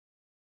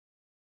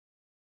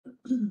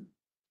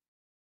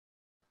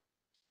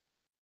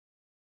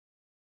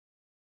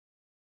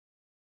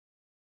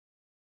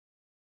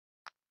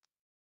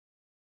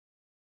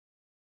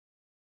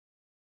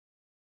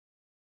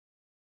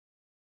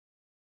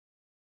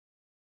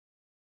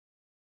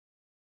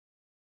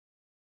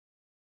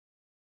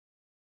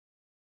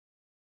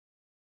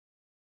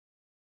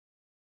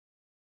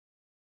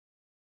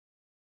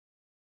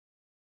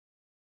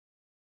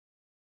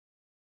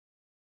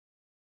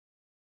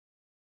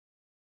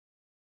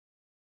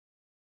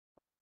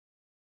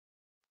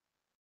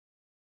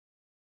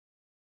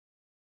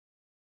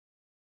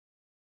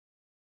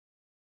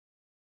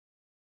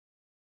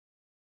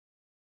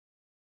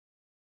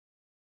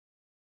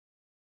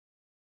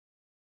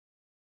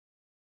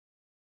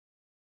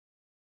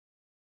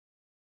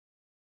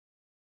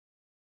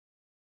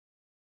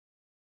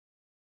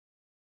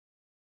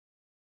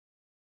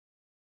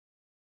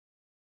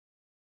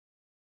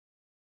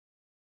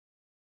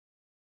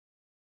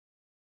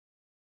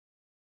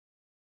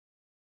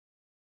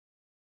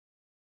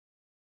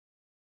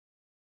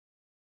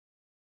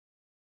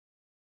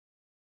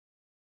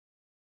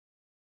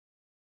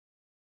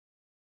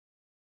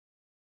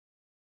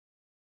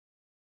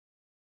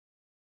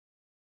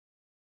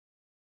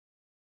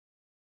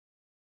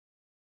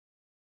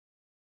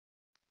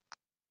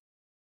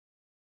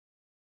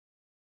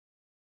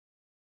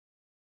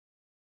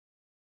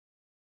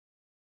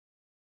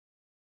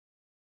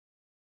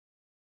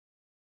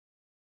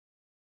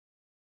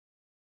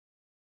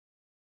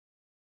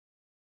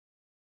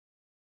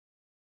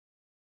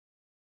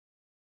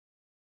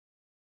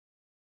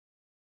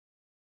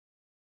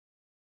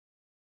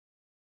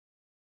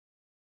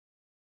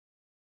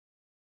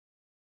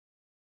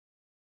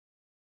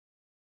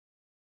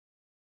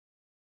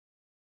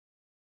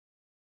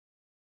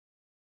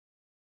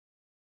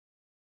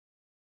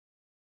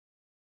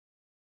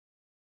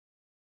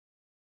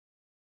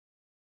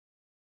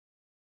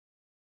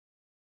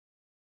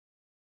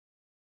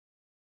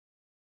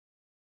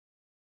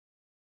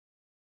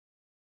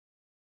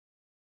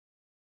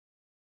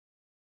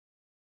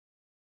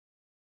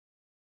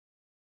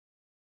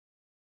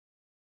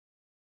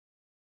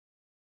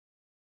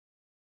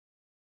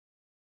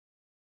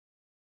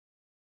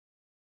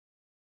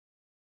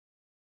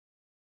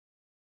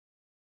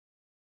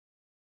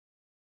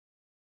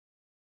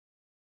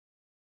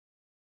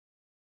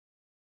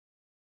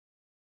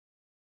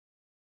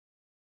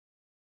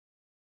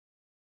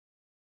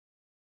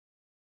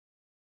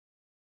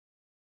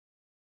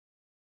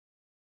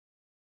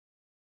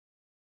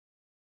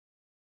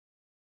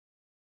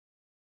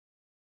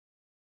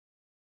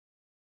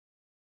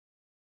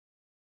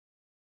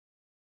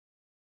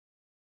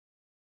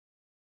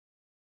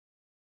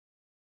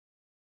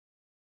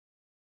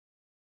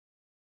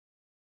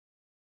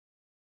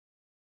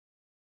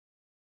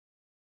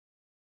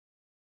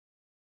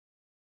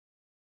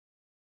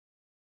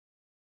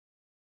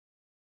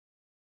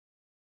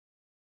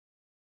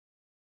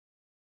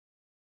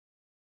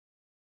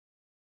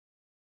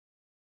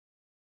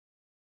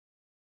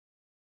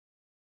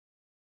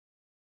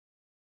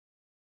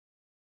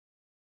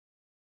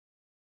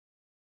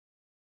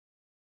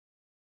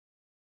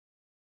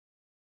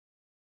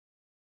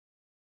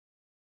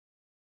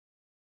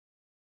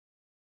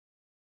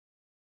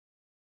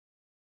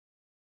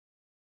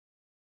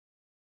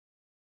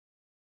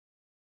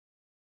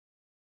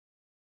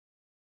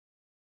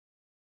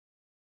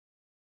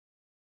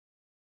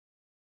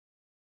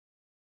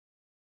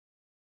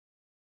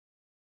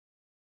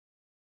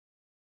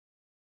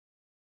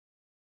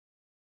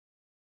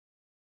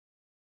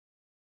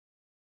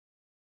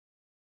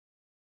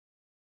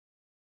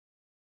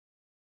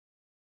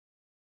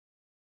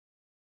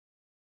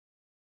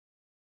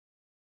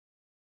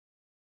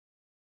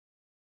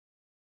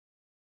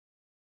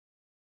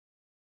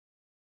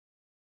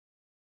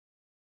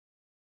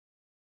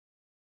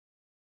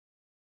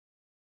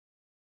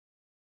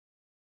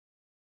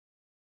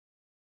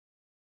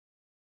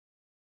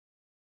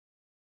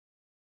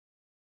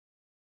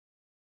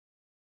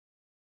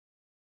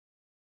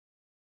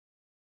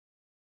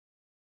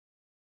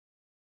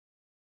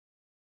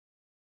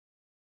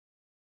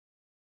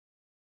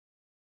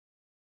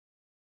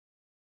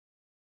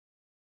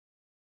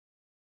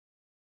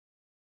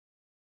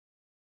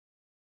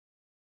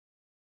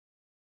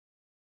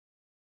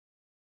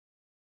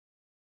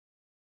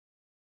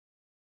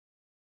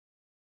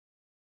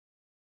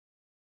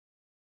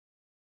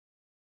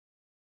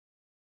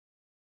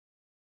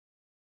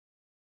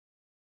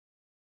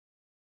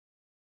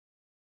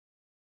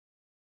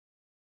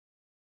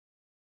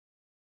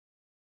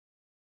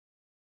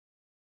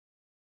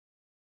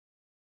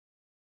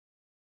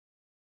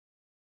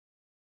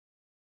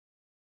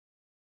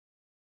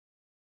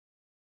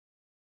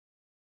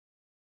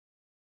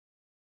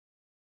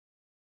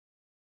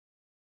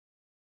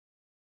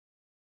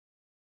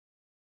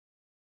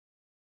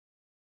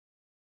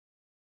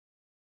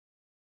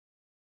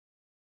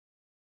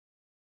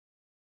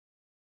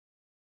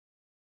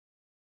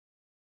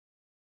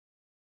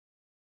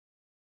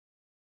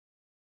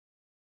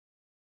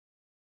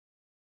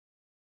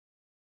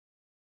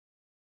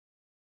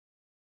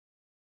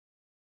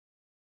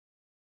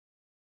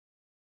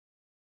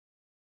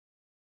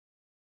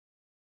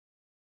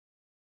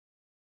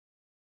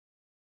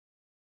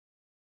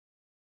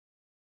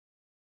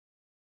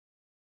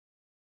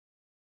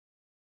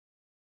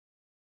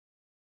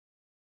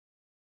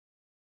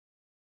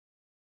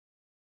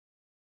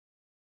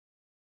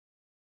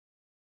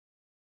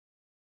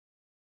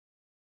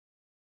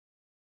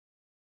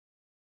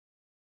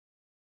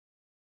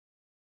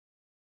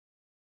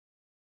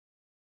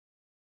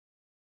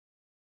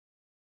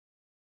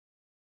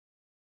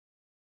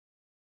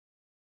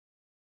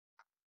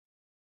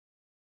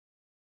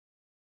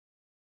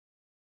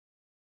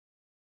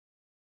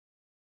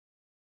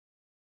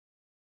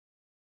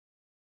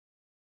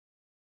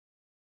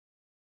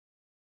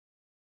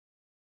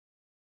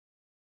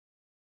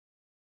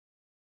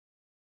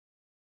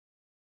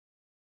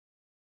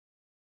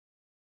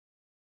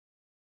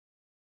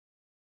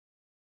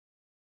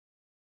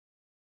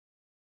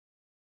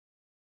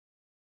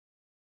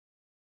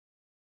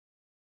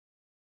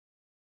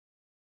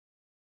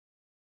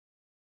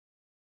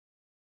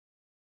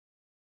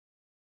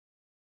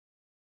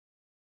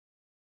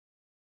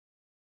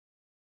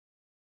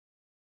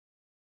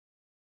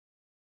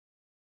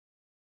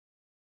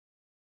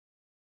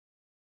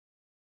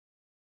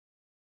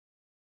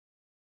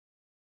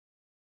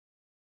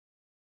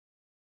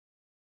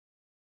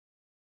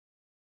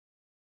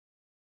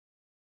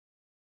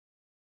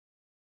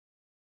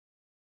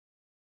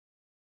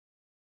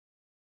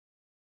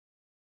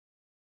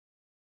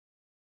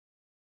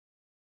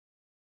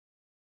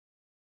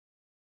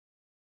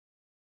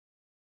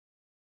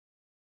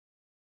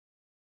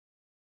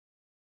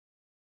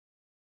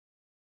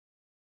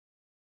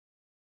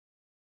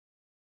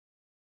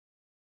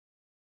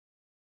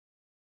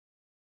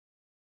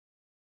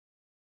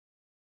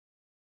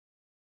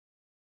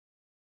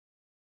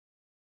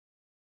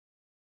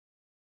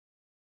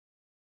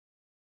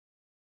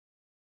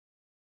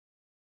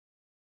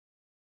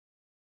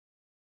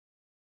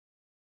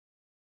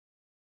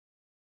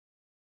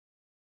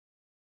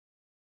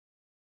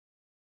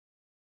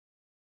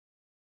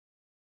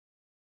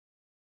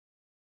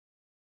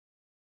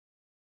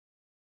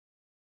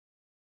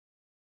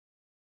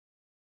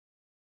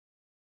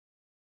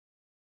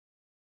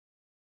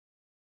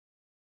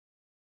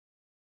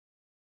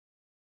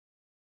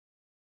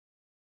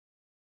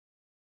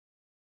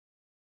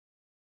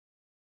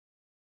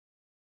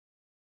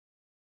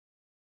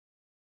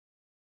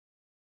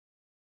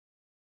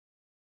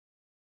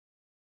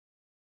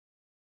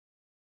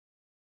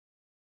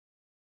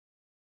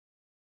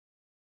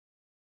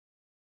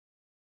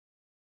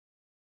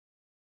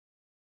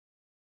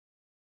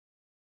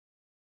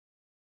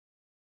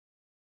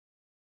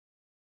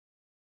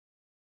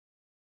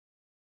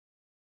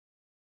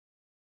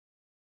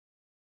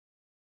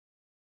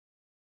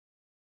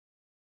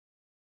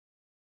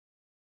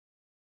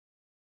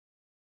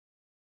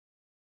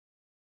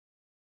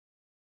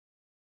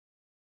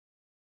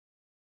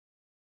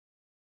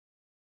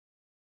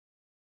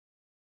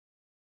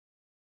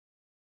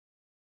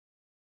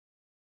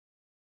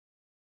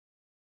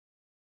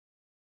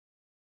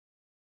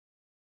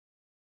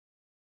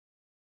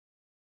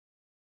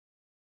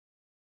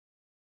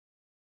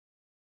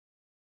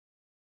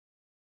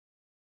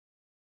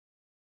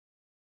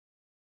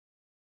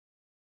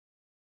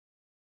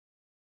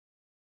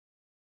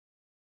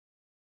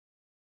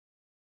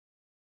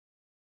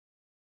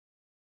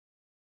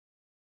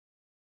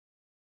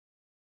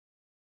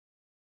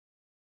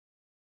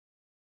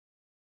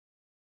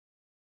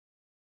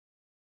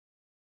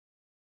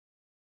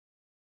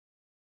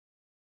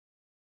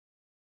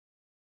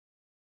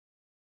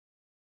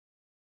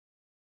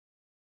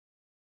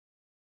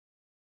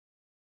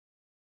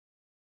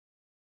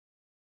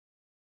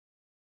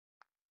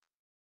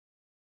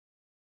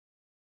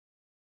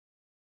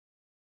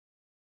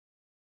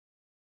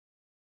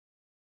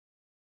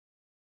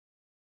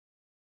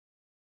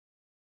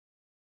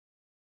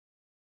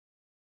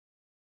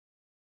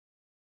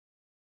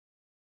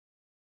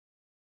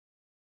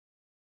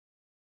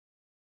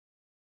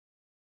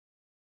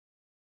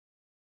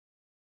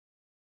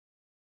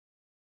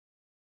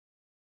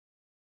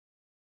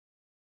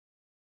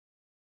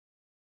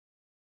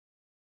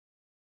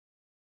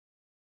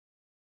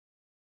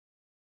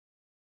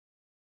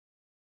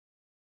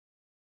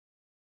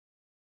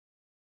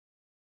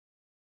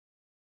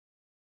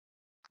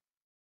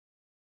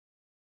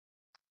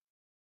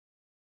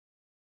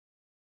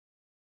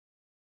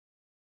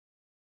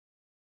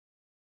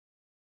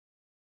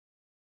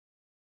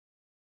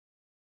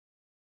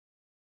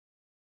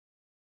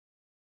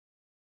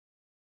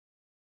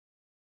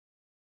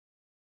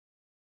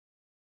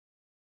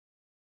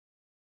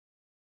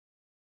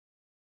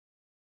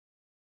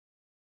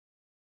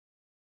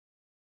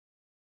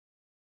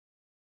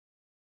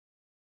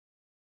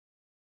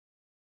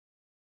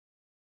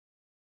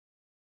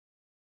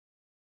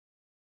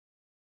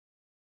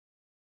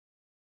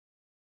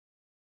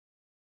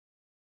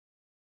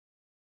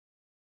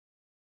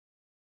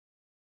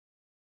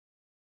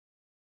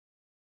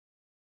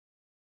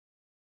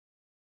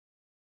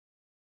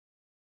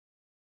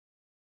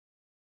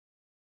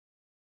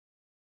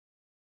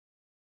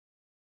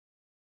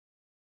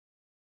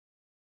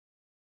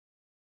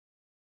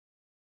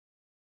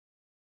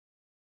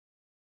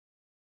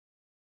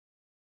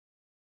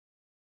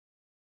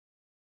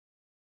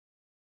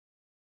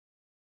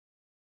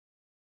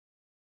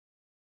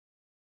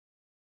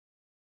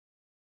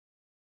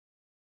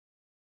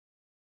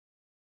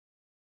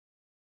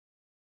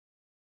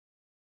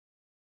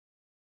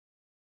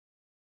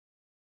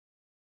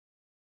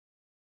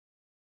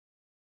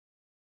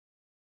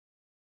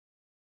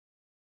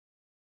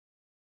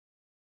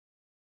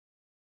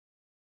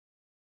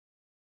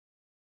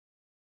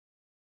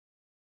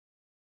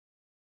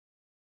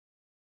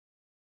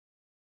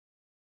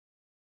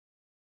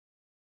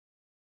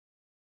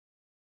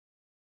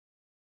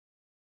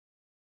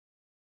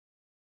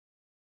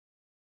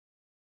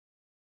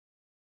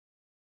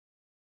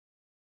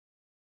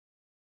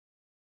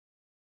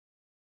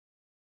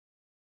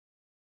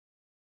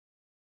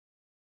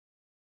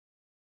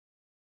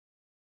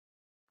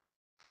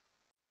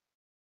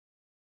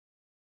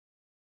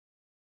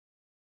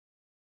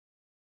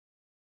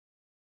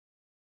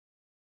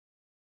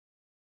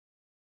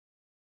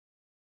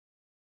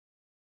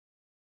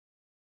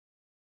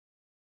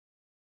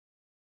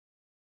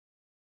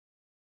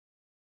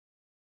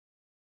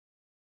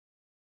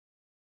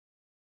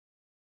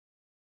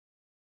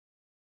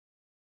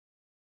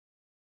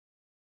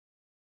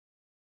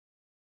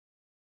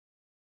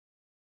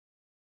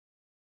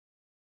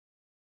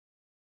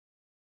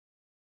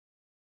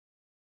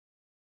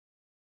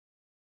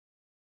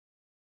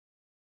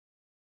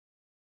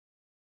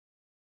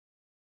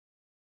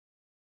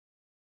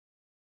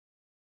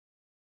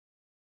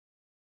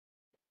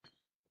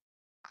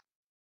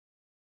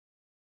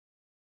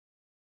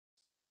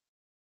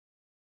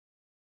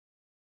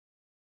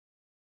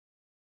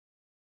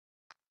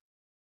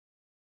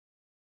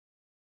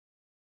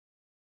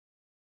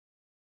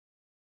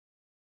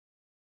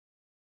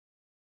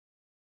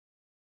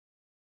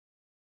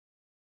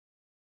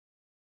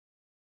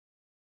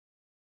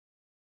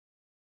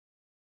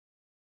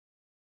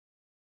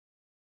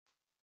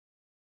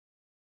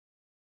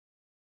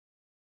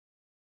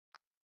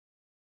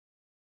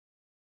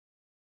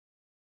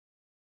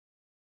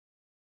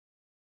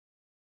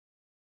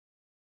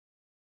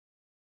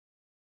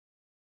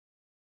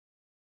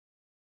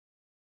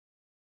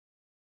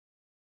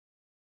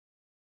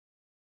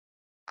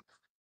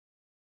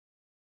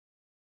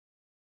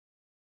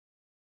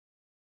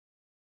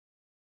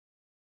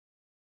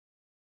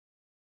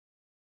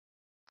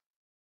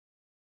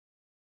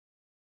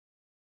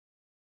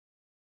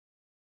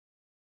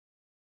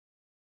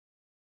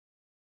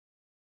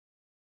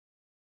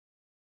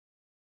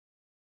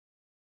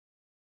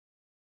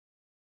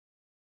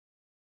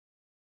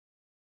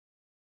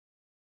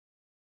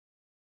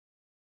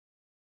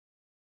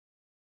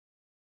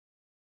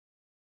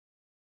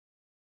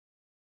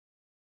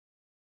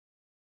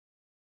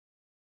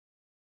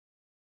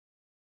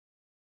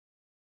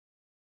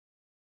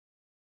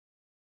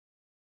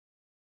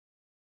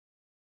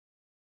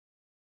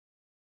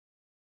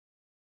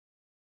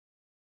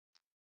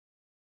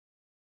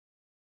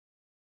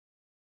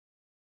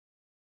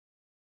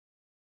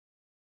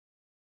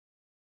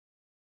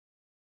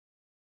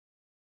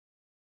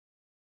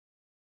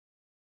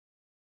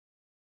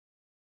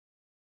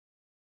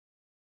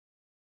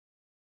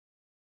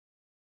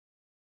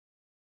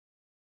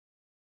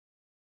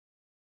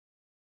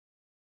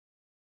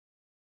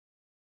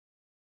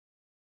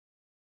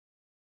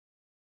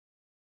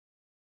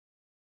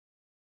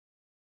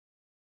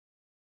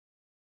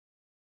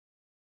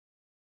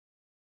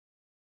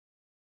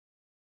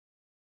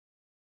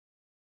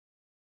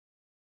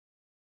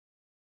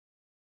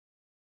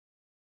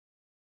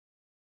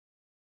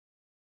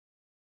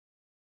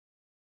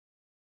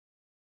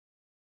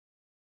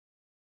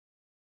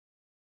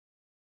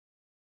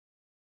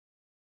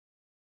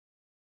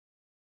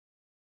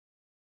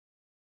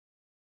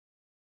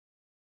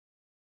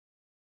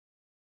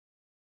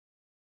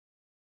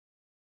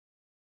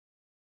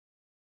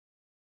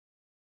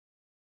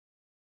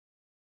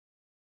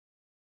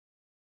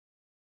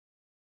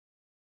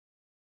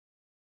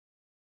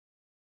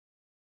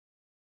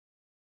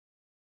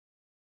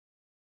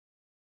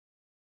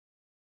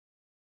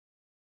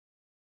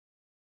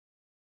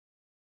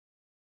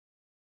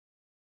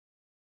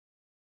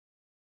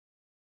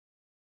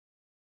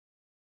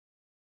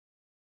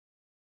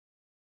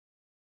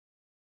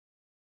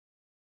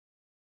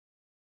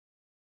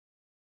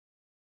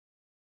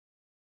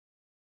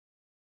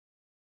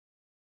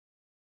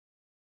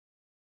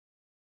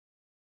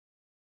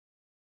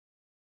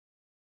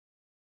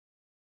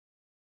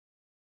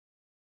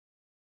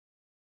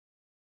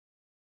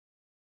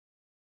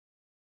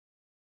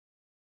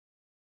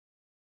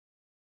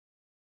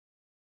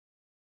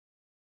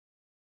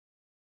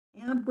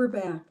 And we're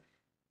back.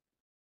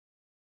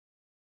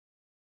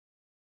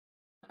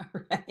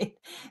 All right.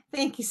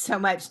 Thank you so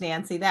much,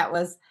 Nancy. That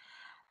was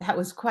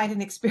quite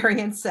an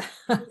experience.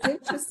 It's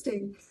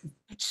interesting.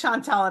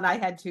 Chantal and I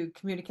had to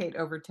communicate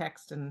over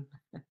text and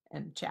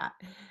chat,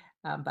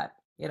 but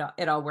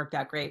it all worked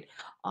out great.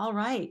 All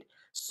right.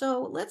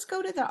 So let's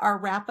go to our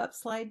wrap-up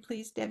slide,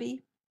 please,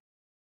 Debbie.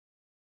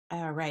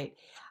 All right.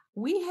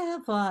 We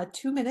have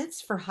 2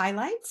 minutes for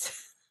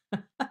highlights.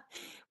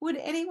 Would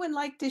anyone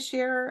like to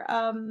share,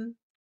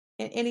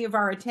 any of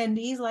our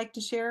attendees like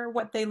to share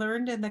what they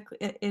learned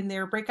in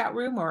their breakout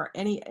room, or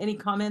any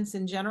comments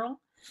in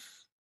general?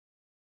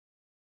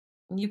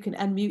 You can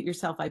unmute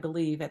yourself, I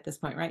believe, at this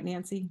point, right,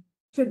 Nancy?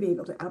 Should be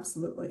able to,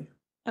 absolutely.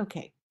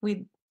 Okay.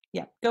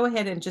 Yeah, go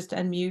ahead and just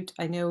unmute.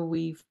 I know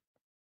we're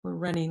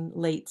running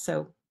late,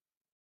 so.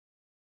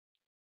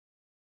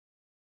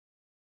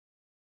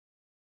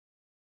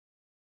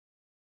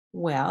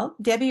 Well,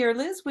 Debbie or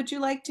Liz, would you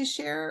like to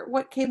share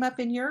what came up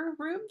in your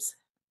rooms?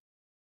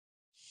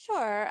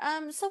 Sure.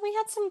 So we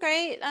had some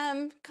great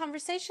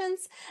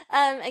conversations,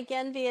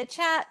 again via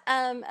chat,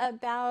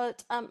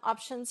 about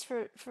options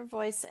for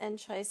voice and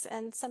choice,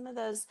 and some of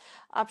those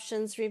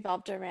options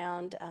revolved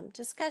around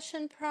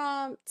discussion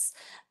prompts,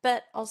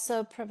 but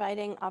also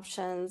providing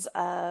options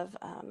of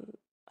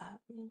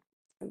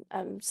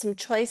some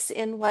choice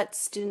in what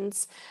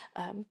students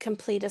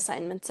complete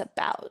assignments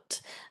about.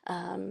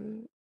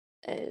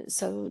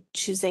 So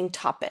choosing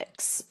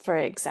topics, for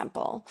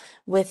example,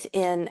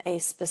 within a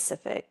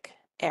specific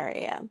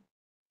area.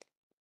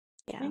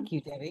 Yeah. Thank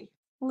you, Debbie.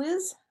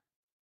 Liz?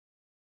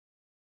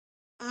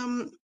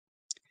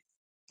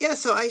 Yeah,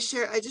 so I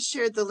just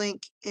shared the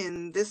link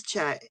in this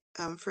chat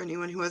for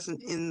anyone who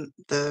wasn't in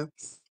the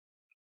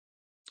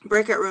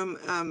breakout room.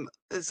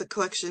 Is a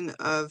collection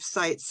of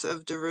sites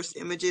of diverse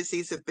images.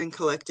 These have been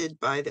collected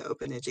by the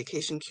open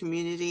education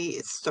community.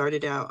 It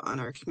started out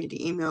on our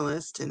community email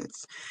list, and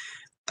it's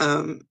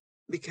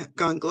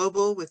gone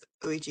global with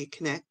OEG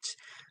Connect.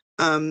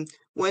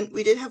 When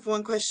we did have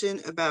one question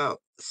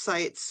about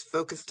sites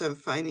focused on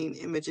finding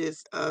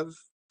images of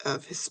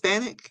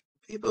Hispanic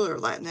people, or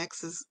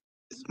Latinx is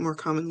more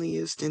commonly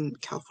used in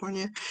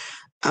California.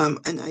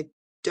 And I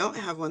don't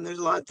have one. There's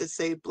a lot that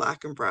say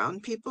Black and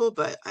brown people,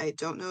 but I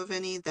don't know of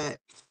any that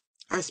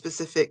are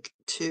specific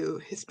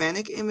to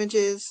Hispanic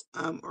images,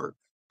 or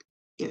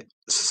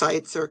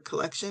sites or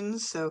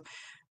collections. So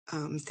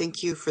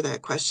thank you for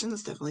that question.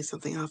 It's definitely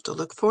something I'll have to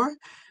look for,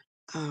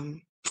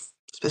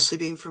 especially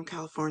being from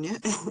California.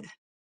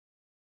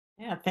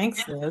 Yeah,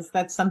 thanks, Liz.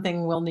 That's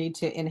something we'll need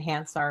to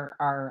enhance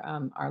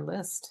our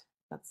list.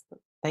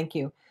 Thank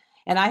you.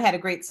 And I had a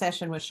great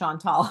session with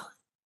Chantal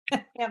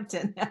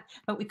Hampton,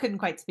 but we couldn't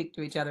quite speak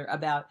to each other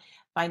about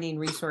finding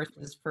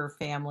resources for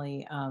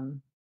family,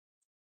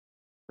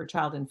 for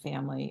child and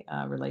family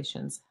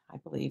relations, I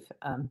believe.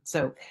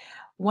 So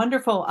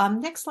wonderful.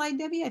 Next slide,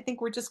 Debbie. I think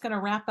we're just going to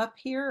wrap up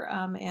here.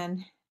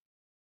 And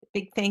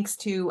big thanks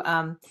to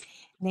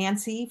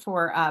Nancy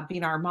for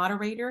being our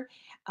moderator.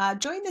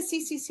 Join the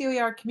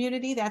CCCOER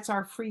community. That's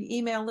our free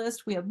email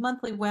list. We have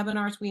monthly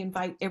webinars. We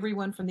invite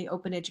everyone from the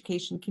open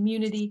education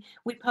community.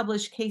 We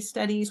publish case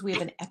studies. We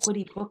have an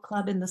equity book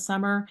club in the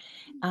summer.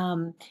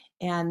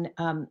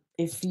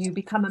 If you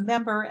become a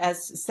member,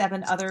 as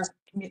 7 other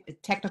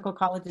technical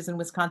colleges in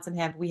Wisconsin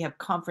have, we have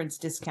conference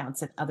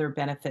discounts and other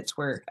benefits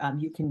where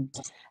you can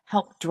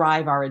help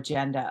drive our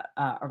agenda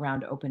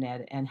around open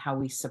ed and how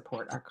we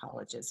support our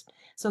colleges.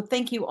 So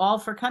thank you all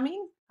for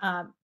coming.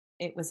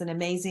 It was an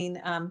amazing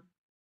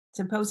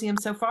symposium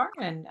so far,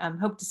 and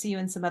hope to see you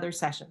in some other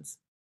sessions.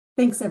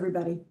 Thanks,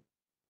 everybody.